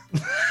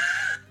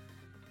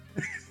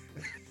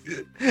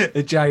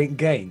 A giant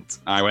gaint?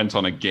 I went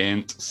on a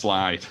gaint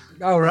slide.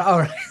 Oh, right, all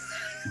right.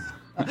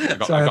 I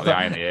got the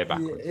I and the A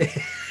backwards.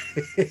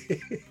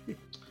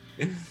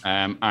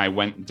 I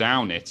went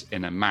down it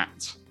in a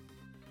mat.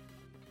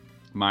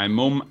 My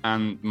mum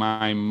and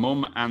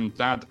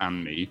dad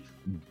and me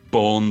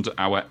boned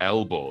our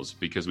elbows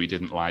because we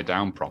didn't lie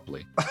down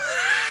properly.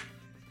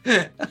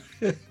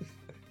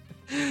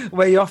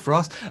 Where you off,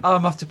 Ross? Oh,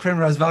 I'm off to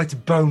Primrose Valley to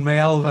bone my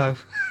elbow.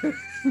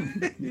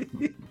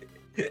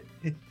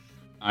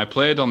 I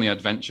played on the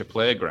adventure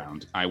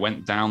playground. I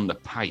went down the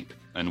pipe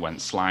and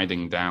went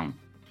sliding down.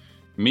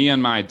 Me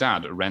and my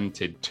dad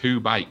rented 2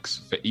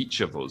 bikes for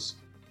each of us.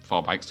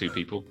 4 bikes, 2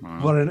 people.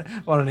 One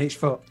on each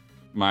foot.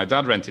 My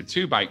dad rented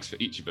 2 bikes for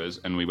each of us,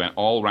 and we went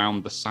all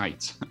round the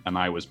site. And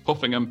I was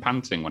puffing and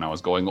panting when I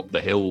was going up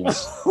the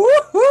hills.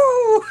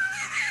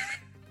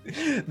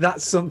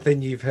 That's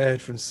something you've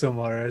heard from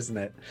somewhere, isn't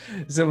it?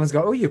 Someone's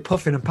got, oh, you're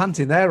puffing and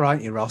panting there,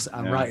 aren't you, Ross?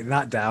 I'm writing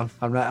that down.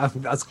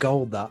 That's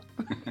gold, that.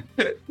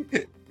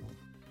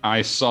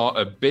 I saw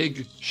a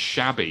big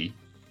shabby,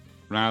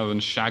 rather than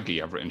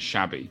shaggy, I've written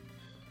shabby.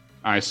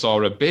 I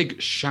saw a big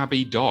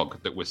shabby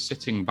dog that was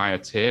sitting by a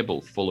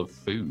table full of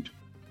food.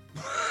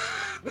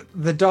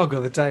 The dog or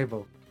the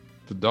table?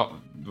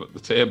 The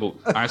table.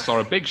 I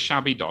saw a big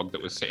shabby dog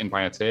that was sitting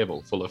by a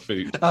table full of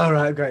food. Oh,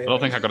 right, great. I don't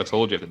think I could have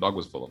told you if the dog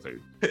was full of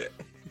food.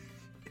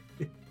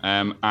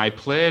 I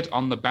played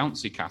on the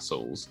bouncy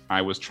castles.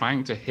 I was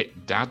trying to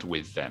hit Dad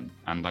with them,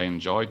 and I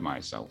enjoyed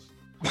myself.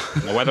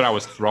 Or whether I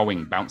was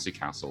throwing bouncy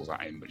castles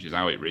at him, which is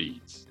how it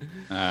reads.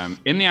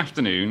 In the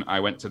afternoon, I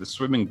went to the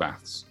swimming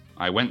baths.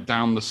 I went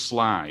down the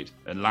slide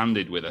and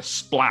landed with a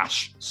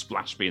splash.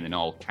 Splash being in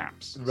all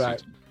caps.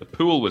 Right. The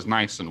pool was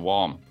nice and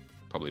warm.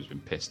 Probably has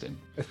been pissed in.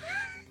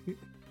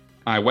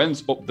 I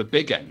went up the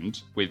big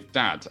end with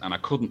Dad and I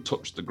couldn't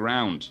touch the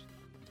ground.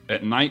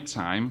 At night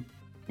time,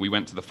 we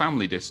went to the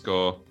family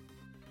disco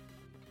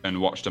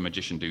and watched a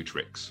magician do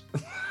tricks.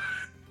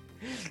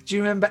 Do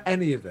you remember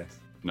any of this?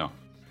 No.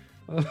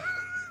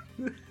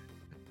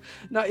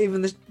 Not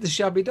even the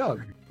shabby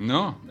dog?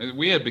 No, it's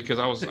weird because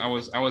I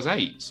was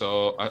 8,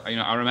 so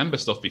I remember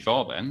stuff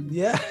before then.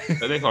 Yeah.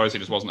 But this obviously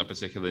just wasn't a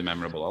particularly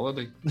memorable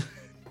holiday.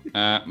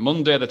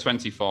 Monday, the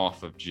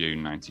 24th of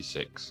June,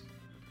 96.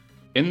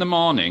 In the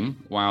morning,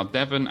 while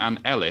Devon and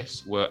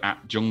Ellis were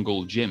at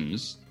Jungle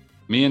Gyms,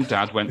 me and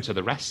Dad went to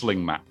the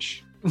wrestling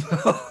match.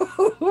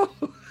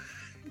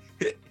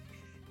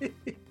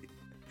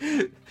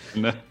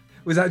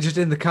 Was that just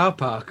in the car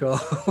park? Or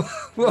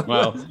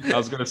well, I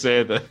was going to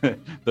say that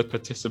the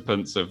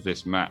participants of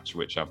this match,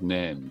 which I've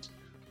named,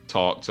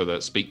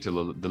 speak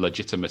to the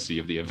legitimacy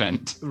of the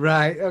event.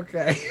 Right,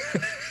 okay.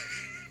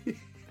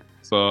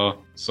 So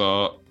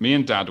me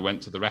and Dad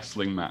went to the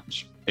wrestling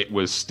match. It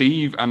was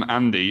Steve and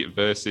Andy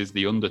versus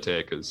the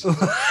Undertakers.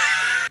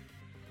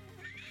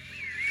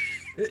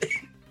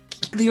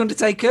 The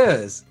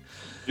Undertakers?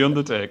 The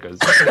Undertakers.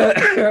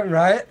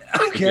 Right,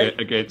 okay.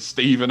 Against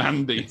Steve and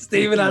Andy.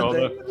 Steve and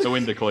Andy. The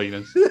window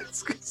cleaners.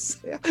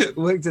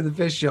 Worked in the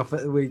fish shop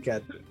at the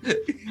weekend.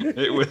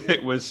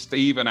 It was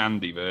Steve and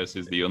Andy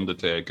versus the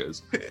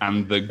Undertakers,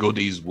 and the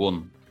goodies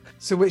won.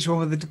 So which one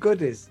were the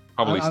goodies?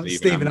 Probably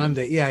Steve and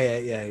Andy.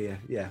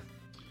 Yeah.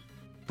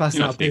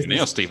 Passing out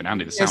business. Steve and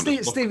Andy.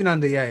 Steve and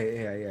Andy.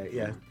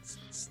 Yeah.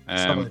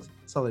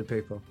 Solid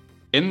people.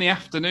 In the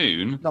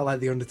afternoon, not like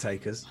the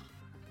Undertakers.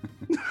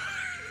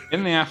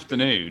 In the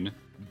afternoon,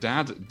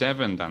 Dad,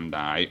 Devon, and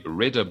I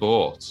rid a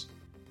boat,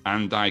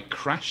 and I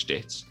crashed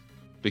it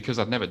because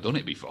I'd never done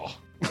it before.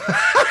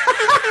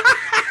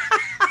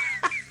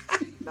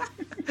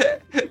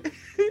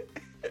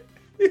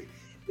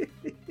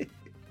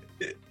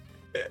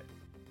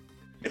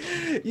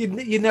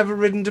 You'd never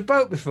ridden a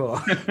boat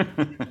before?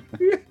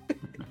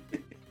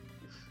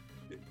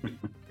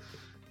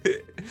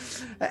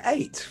 At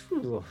 8?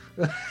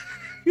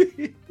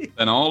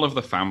 Then all of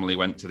the family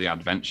went to the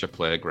adventure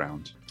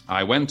playground.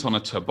 I went on a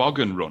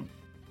toboggan run,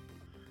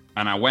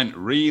 and I went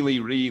really,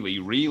 really,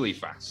 really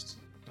fast.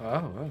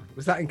 Oh,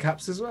 was that in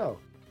caps as well?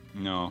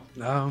 No.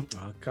 No,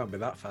 can't be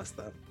that fast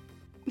then.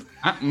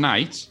 At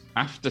night,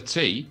 after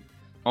tea,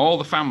 all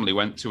the family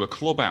went to a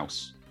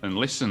clubhouse and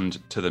listened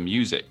to the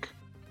music.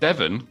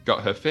 Devon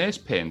got her face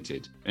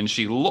painted, and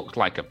she looked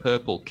like a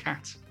purple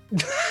cat.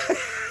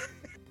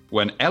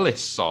 When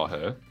Ellis saw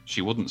her,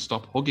 she wouldn't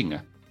stop hugging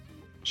her.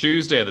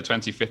 Tuesday, the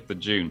 25th of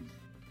June,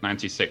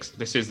 96.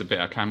 This is the bit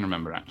I can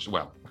remember, actually.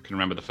 Well, I can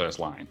remember the first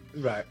line.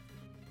 Right.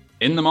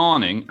 In the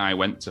morning, I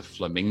went to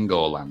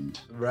Flamingo Land.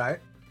 Right.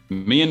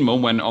 Me and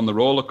Mum went on the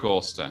roller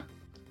coaster.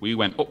 We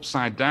went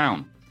upside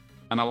down,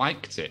 and I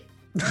liked it.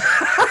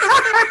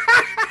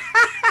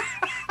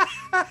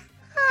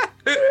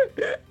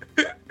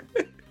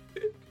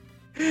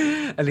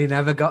 And he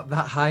never got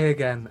that high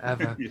again,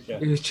 ever. Yeah.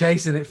 He was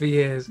chasing it for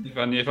years. If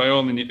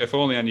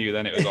only I knew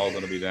then it was all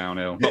going to be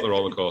downhill. Not the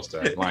roller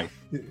coaster, life.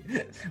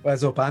 Well,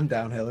 it's up and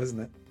downhill,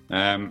 isn't it?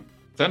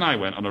 Then I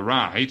went on a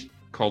ride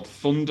called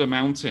Thunder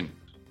Mountain.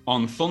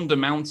 On Thunder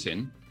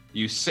Mountain,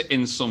 you sit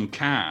in some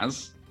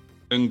cars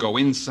and go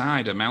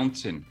inside a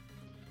mountain.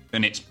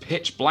 And it's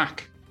pitch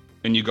black,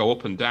 and you go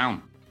up and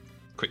down.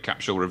 Quick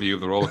capsule review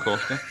of the roller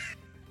coaster.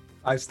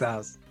 5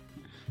 stars.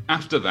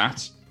 After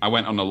that, I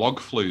went on a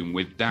log flume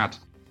with Dad.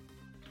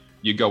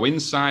 You go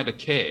inside a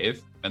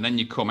cave, and then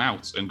you come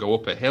out and go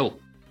up a hill.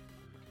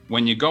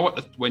 When you're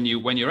at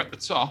the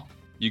top,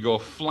 you go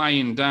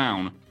flying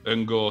down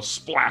and go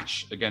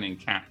splash again in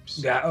caps.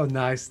 Yeah. Oh,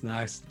 nice.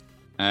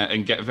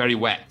 And get very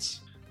wet.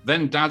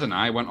 Then Dad and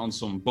I went on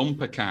some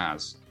bumper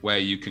cars where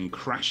you can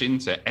crash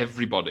into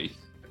everybody.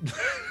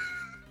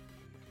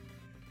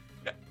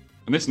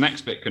 And this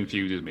next bit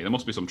confuses me. There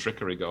must be some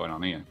trickery going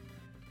on here.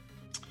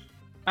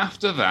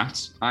 After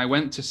that, I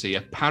went to see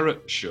a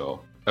parrot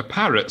show. A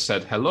parrot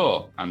said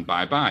hello and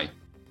bye-bye.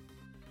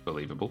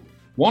 Believable.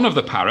 One of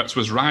the parrots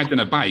was riding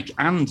a bike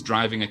and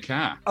driving a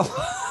car.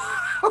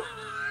 Oh.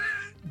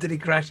 Did he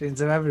crash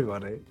into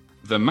everybody?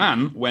 The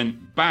man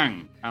went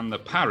bang, and the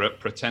parrot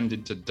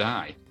pretended to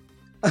die.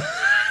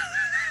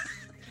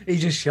 He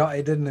just shot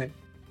it, didn't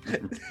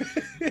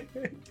he?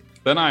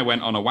 Then I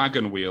went on a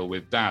wagon wheel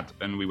with Dad,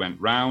 and we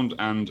went round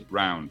and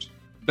round.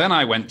 Then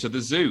I went to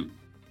the zoo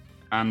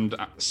and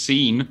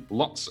seen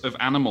lots of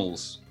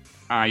animals.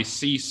 I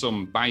see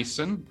some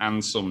bison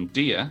and some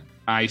deer.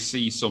 I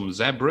see some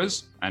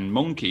zebras and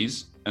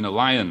monkeys and a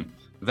lion.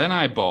 Then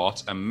I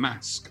bought a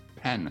mask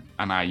pen,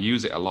 and I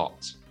use it a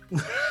lot.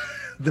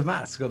 The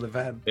mask or the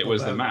pen? It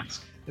was the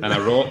mask. And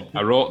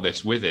I wrote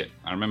this with it.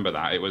 I remember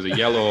that. It was a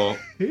yellow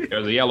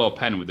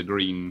pen with a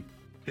green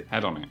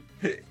head on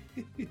it.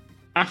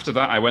 After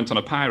that, I went on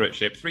a pirate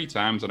ship 3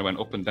 times, and I went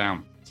up and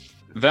down.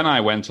 Then I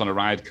went on a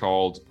ride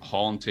called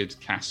Haunted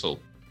Castle,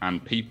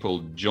 and people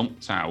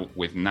jumped out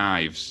with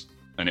knives,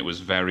 and it was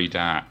very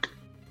dark.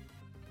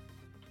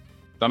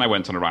 Then I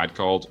went on a ride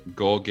called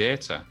Go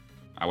Gator.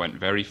 I went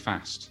very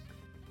fast.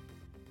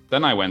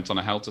 Then I went on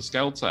a Helter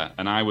Skelter,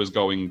 and I was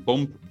going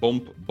bump,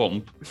 bump,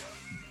 bump,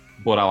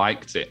 but I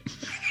liked it.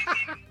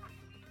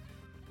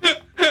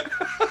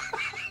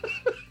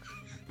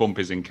 Bump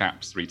is in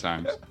caps 3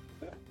 times.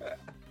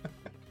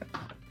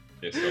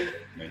 Yes,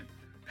 me.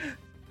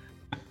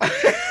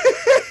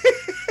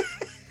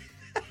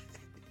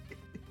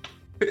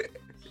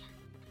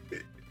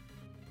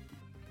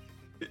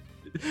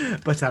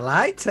 But I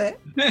liked it.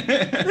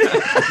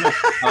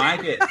 I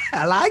like it.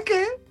 I like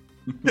it.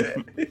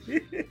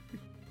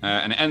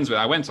 And it ends with,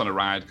 I went on a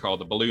ride called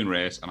the Balloon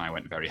Race, and I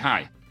went very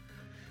high.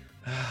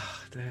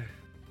 Oh, dear.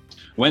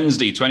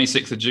 Wednesday,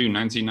 26th of June,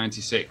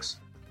 1996.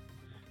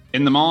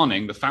 In the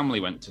morning, the family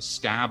went to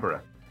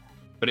Scarborough,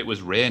 but it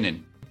was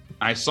raining.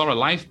 I saw a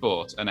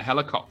lifeboat and a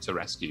helicopter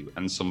rescue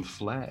and some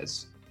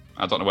flares.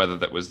 I don't know whether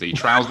that was the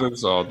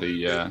trousers or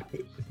the...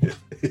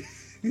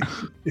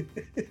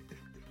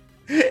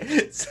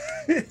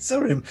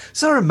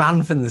 Saw a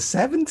man from the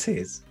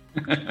 70s,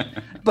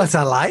 but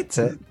I liked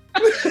it.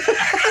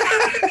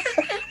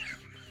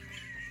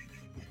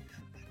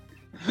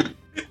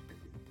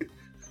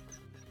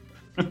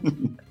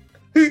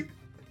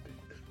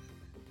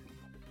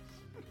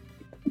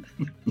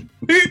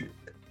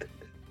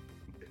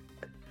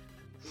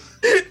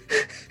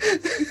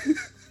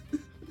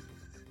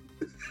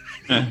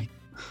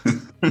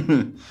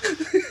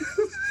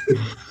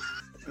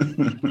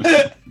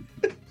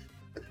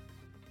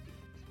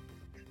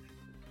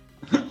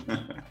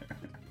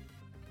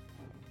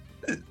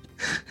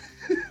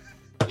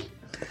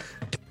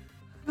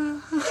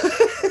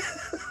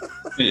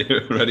 Are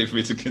you ready for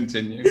me to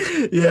continue?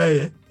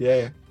 Yeah.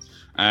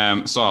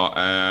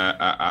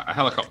 A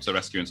helicopter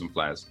rescuing some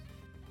flares.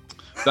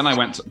 Then I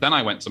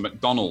went to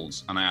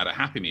McDonald's, and I had a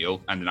Happy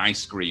Meal and an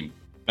ice cream.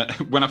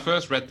 When I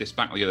first read this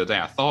back the other day,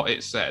 I thought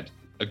it said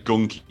a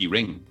gunky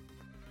ring.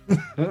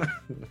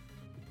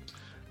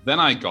 Then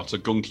I got a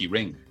gunky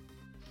ring.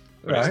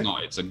 But right. It's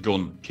not, it's a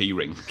gun key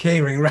ring.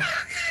 Key ring, right.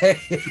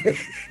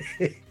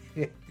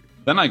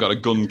 Then I got a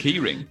gun key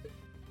ring.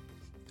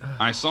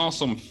 I saw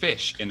some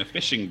fish in a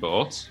fishing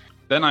boat.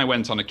 Then I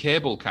went on a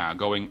cable car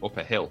going up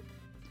a hill.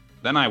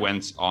 Then I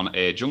went on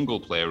a jungle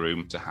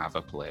playroom to have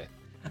a play.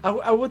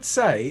 I would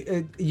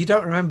say you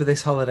don't remember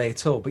this holiday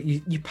at all, but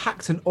you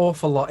packed an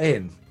awful lot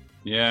in.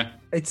 Yeah.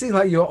 It seemed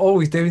like you were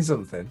always doing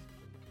something.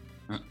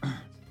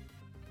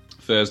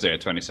 Thursday,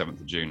 27th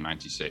of June,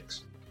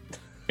 96.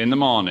 In the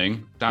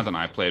morning, Dad and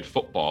I played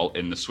football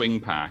in the swing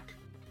park.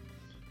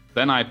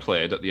 Then I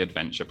played at the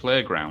adventure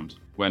playground.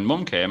 When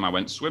Mum came, I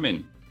went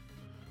swimming.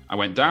 I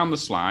went down the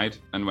slide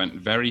and went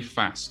very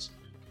fast.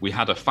 We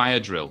had a fire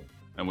drill,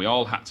 and we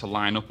all had to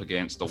line up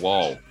against the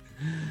wall.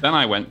 Then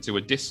I went to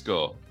a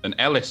disco and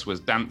Ellis was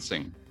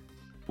dancing.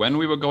 When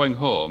we were going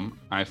home,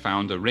 I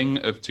found a ring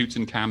of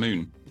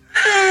Tutankhamun.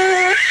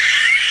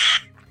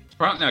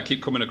 Apparently, I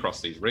keep coming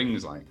across these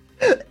rings, like.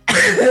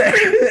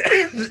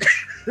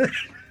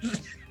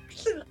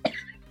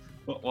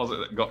 What was it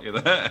that got you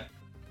there?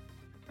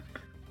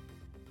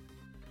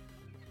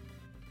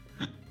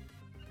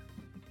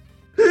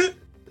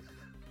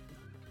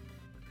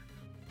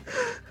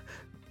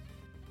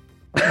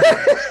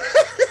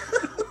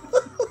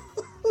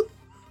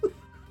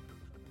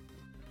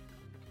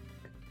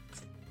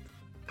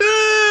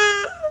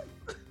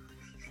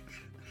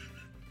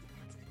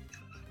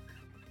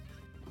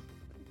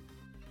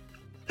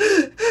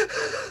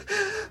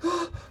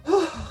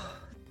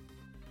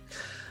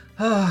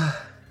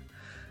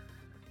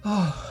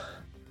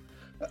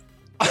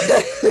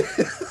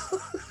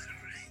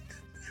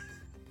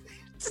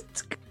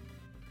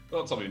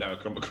 Don't tell me you've never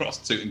come across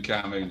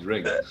Tutankhamun's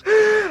ring.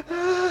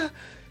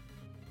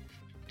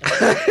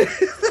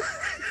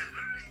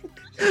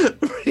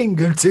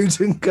 Ring of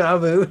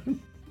Tutankhamun.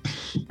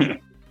 And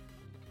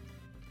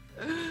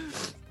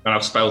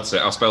I've spelt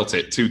it.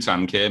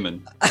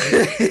 Tutankhamun.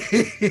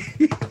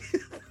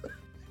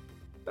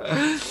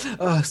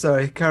 Oh,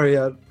 sorry. Carry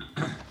on.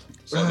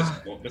 So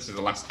this is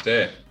the last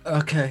day.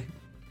 Okay.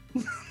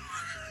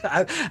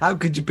 How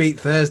could you beat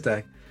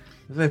Thursday?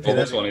 Well,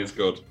 this one is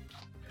good.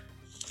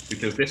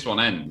 Because this one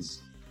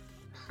ends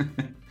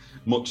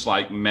much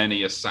like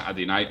many a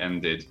Saturday night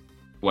ended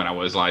when I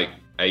was like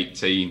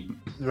 18.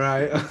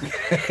 Right.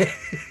 Okay.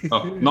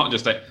 Oh, not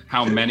just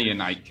how many a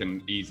night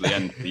can easily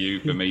end for you,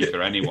 for me,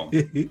 for anyone.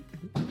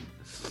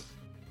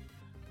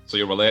 So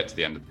you'll relate to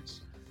the end of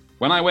this.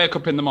 When I wake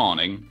up in the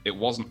morning, it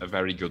wasn't a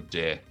very good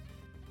day.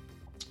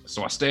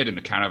 So I stayed in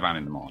the caravan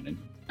in the morning.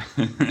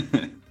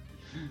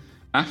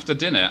 After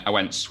dinner, I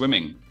went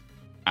swimming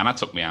and I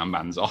took my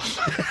armbands off.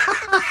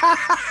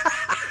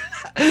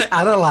 And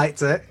I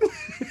liked it.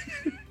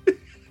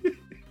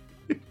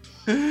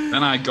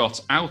 Then I got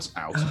out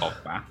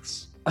of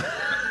baths.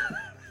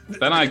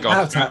 Then I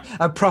got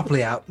out,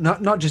 properly out,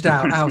 not just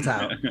out.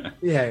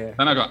 Yeah.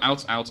 Then I got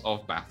out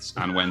of baths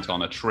and went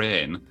on a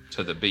train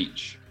to the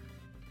beach.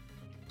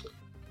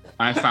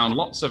 I found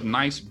lots of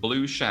nice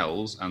blue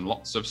shells and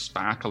lots of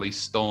sparkly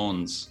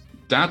stones.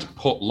 Dad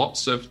put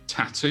lots of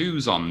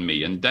tattoos on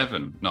me and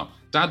Devon. No,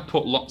 Dad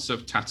put lots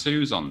of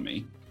tattoos on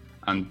me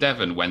and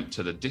Devon went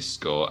to the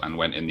disco and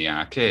went in the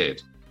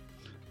arcade.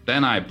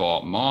 Then I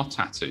bought more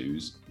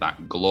tattoos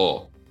that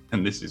glow.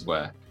 And this is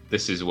where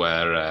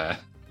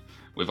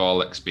we've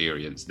all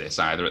experienced this,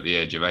 either at the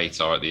age of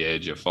 8 or at the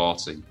age of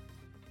 40.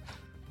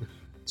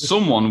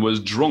 Someone was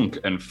drunk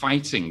and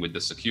fighting with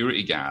the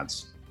security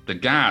guards. The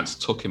guards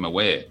took him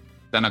away.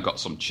 Then I got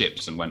some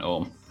chips and went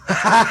home.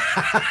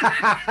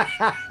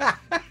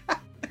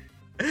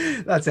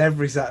 That's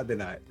every Saturday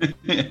night.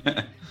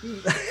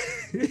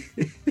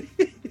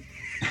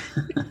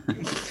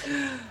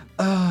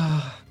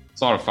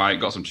 Saw a fight,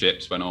 got some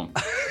chips, went home.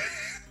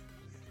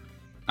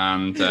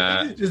 And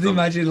just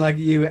imagine like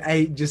you were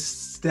 8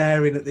 just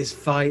staring at this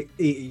fight,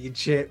 eating your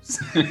chips.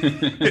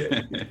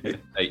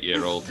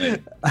 8-year-old me.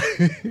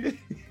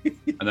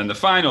 And then the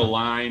final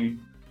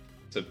line,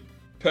 to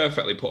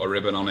perfectly put a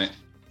ribbon on it.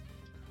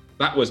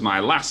 That was my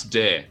last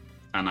day,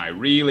 and I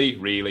really,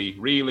 really,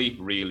 really,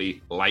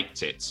 really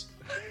liked it.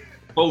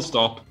 Full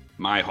stop,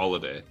 my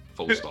holiday.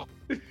 Full stop.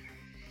 There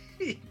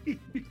you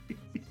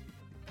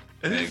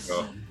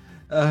go.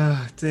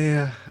 Oh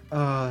dear.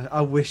 Oh,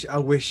 I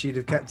wish you'd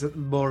have kept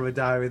more of a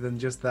diary than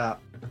just that.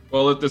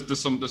 Well, there's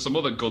some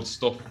other good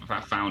stuff I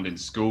found in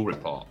school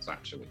reports,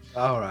 actually.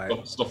 All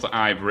right. Stuff that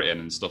I've written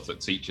and stuff that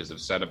teachers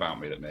have said about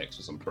me that makes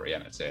for some pretty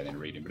entertaining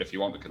reading. But if you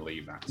want, we can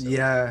leave that.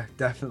 Yeah,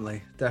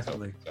 definitely.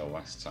 Till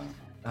last time.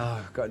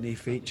 Oh, I've got a new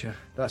feature.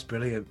 That's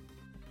brilliant.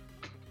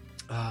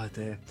 Oh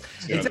dear.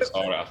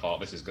 All right, I thought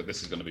this is good.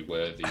 This is going to be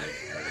worthy.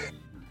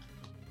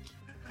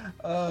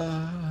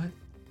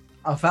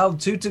 I found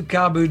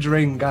Tutankhamun's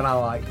ring and I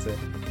liked it.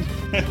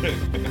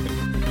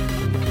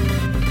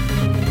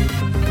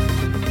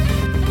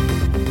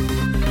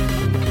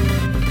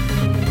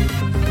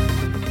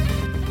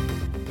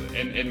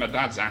 In my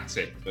dad's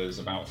attic, there's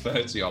about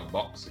 30 odd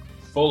boxes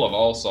full of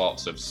all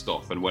sorts of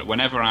stuff. And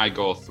whenever I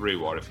go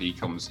through, or if he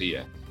comes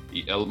here,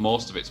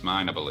 most of it's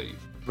mine, I believe.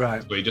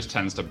 Right. So he just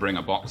tends to bring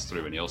a box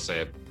through and he'll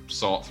say,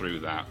 sort through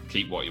that,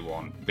 keep what you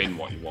want, bin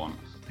what you want.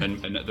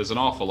 And there's an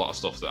awful lot of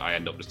stuff that I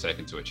end up just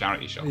taking to a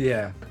charity shop.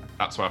 Yeah.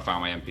 That's where I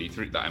found my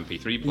MP3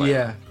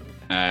 player.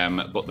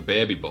 Yeah. But the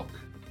baby book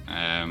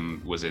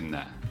was in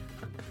there.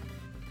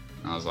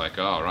 I was like,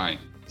 oh, right.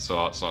 So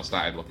I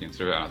started looking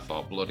through it and I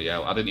thought, bloody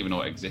hell, I didn't even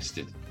know it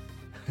existed.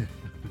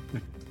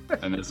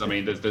 And there's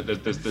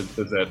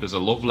a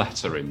love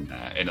letter in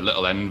there in a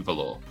little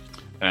envelope.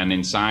 And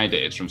inside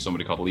it, it's from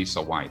somebody called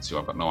Lisa White, who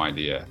I've got no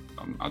idea.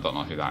 I don't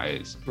know who that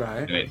is. Right.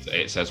 And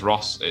it says,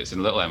 Ross, it's in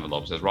a little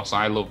envelope. It says, Ross,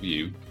 I love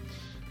you.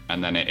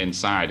 And then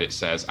inside it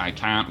says, I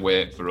can't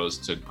wait for us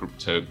to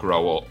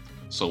grow up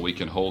so we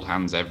can hold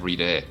hands every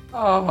day.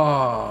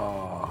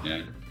 Oh.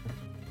 Yeah.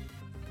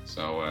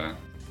 So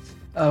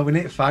Oh, we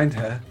need to find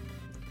her.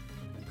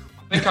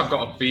 I think I've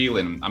got a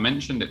feeling. I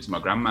mentioned it to my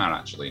grandma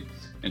actually,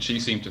 and she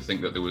seemed to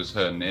think that there was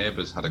her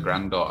neighbours had a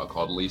granddaughter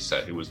called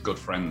Lisa who was good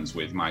friends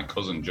with my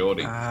cousin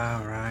Jodie.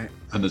 Ah, right.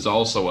 And there's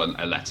also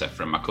a letter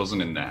from my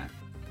cousin in there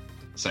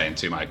saying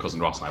to my cousin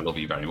Ross, "I love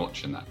you very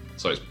much," and that.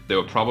 So they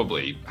were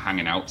probably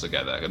hanging out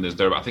together. And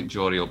I think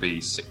Jodie will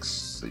be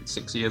six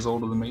years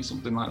older than me,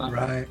 something like that.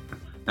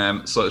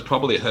 Right. So it's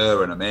probably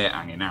her and a mate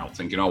hanging out,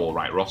 thinking, "Oh, we'll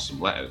write Ross some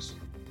letters."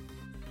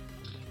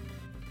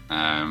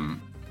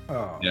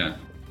 Yeah.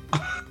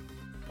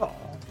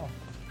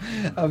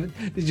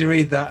 Did you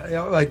read that?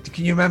 Like,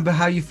 can you remember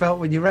how you felt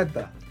when you read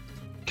that?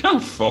 Oh,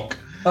 fuck.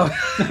 Oh,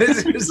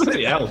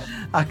 Bloody hell.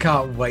 I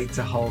can't wait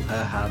to hold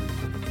her hand.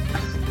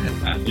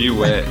 You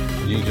wait.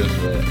 You just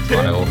wait. So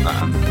I hold that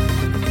hand.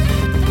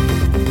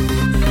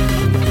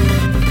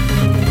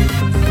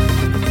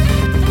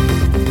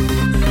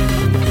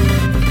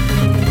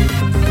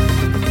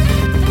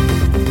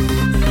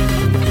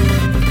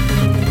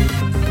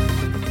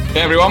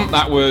 Hey everyone,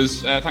 that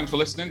was thanks for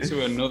listening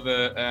to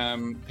another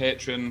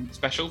Patreon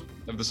special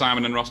of the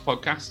Simon and Ross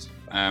podcast.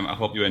 I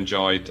hope you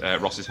enjoyed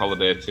Ross's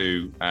holiday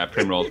to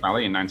Primrose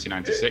Valley in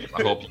 1996.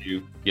 I hope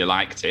you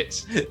liked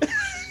it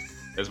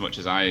as much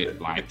as I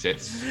liked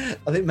it.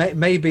 I think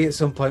maybe at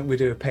some point we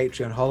do a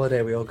Patreon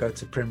holiday. We all go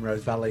to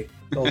Primrose Valley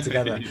all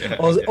together. Yeah.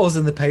 Us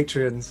and the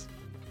Patreons.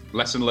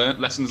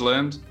 Lessons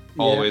learned.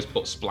 Yeah. Always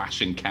put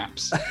splash in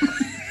caps.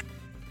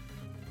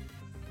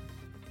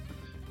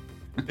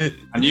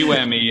 I knew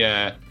me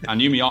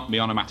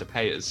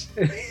onomatopoeias.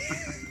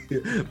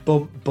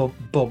 Bump, bump,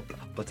 bump.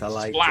 But I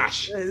like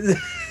Splash.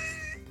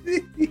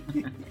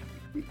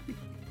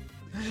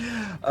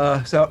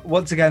 So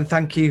once again,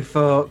 thank you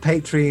for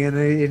Patreon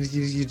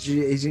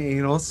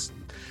us,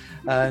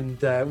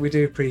 and we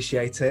do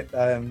appreciate it.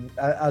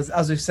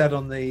 As we've said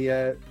on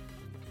the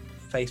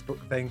Facebook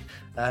thing,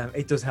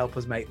 it does help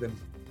us make them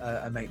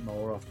and make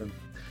more of them.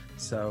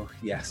 So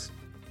yes,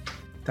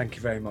 thank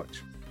you very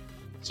much.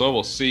 So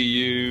we'll see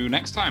you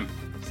next time.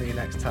 See you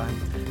next time.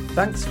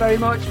 Thanks very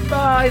much.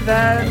 Bye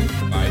then.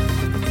 Bye.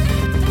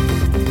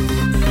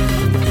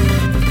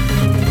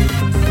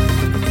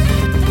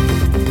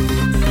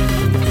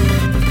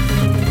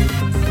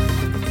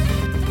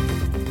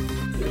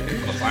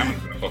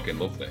 Simon's gonna fucking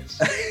love this.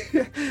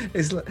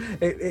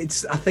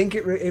 It's. I think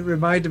it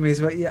reminded me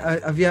as well. Yeah,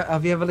 have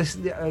you ever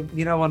listened?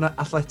 On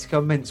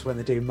Atletico Mints when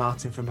they do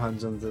Martin from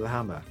Homes Under the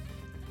Hammer.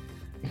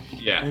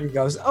 Yeah. And he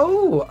goes,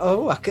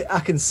 oh, I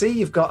can see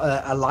you've got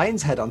a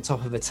lion's head on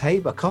top of a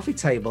coffee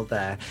table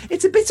there.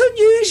 It's a bit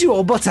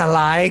unusual, but I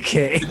like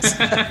it.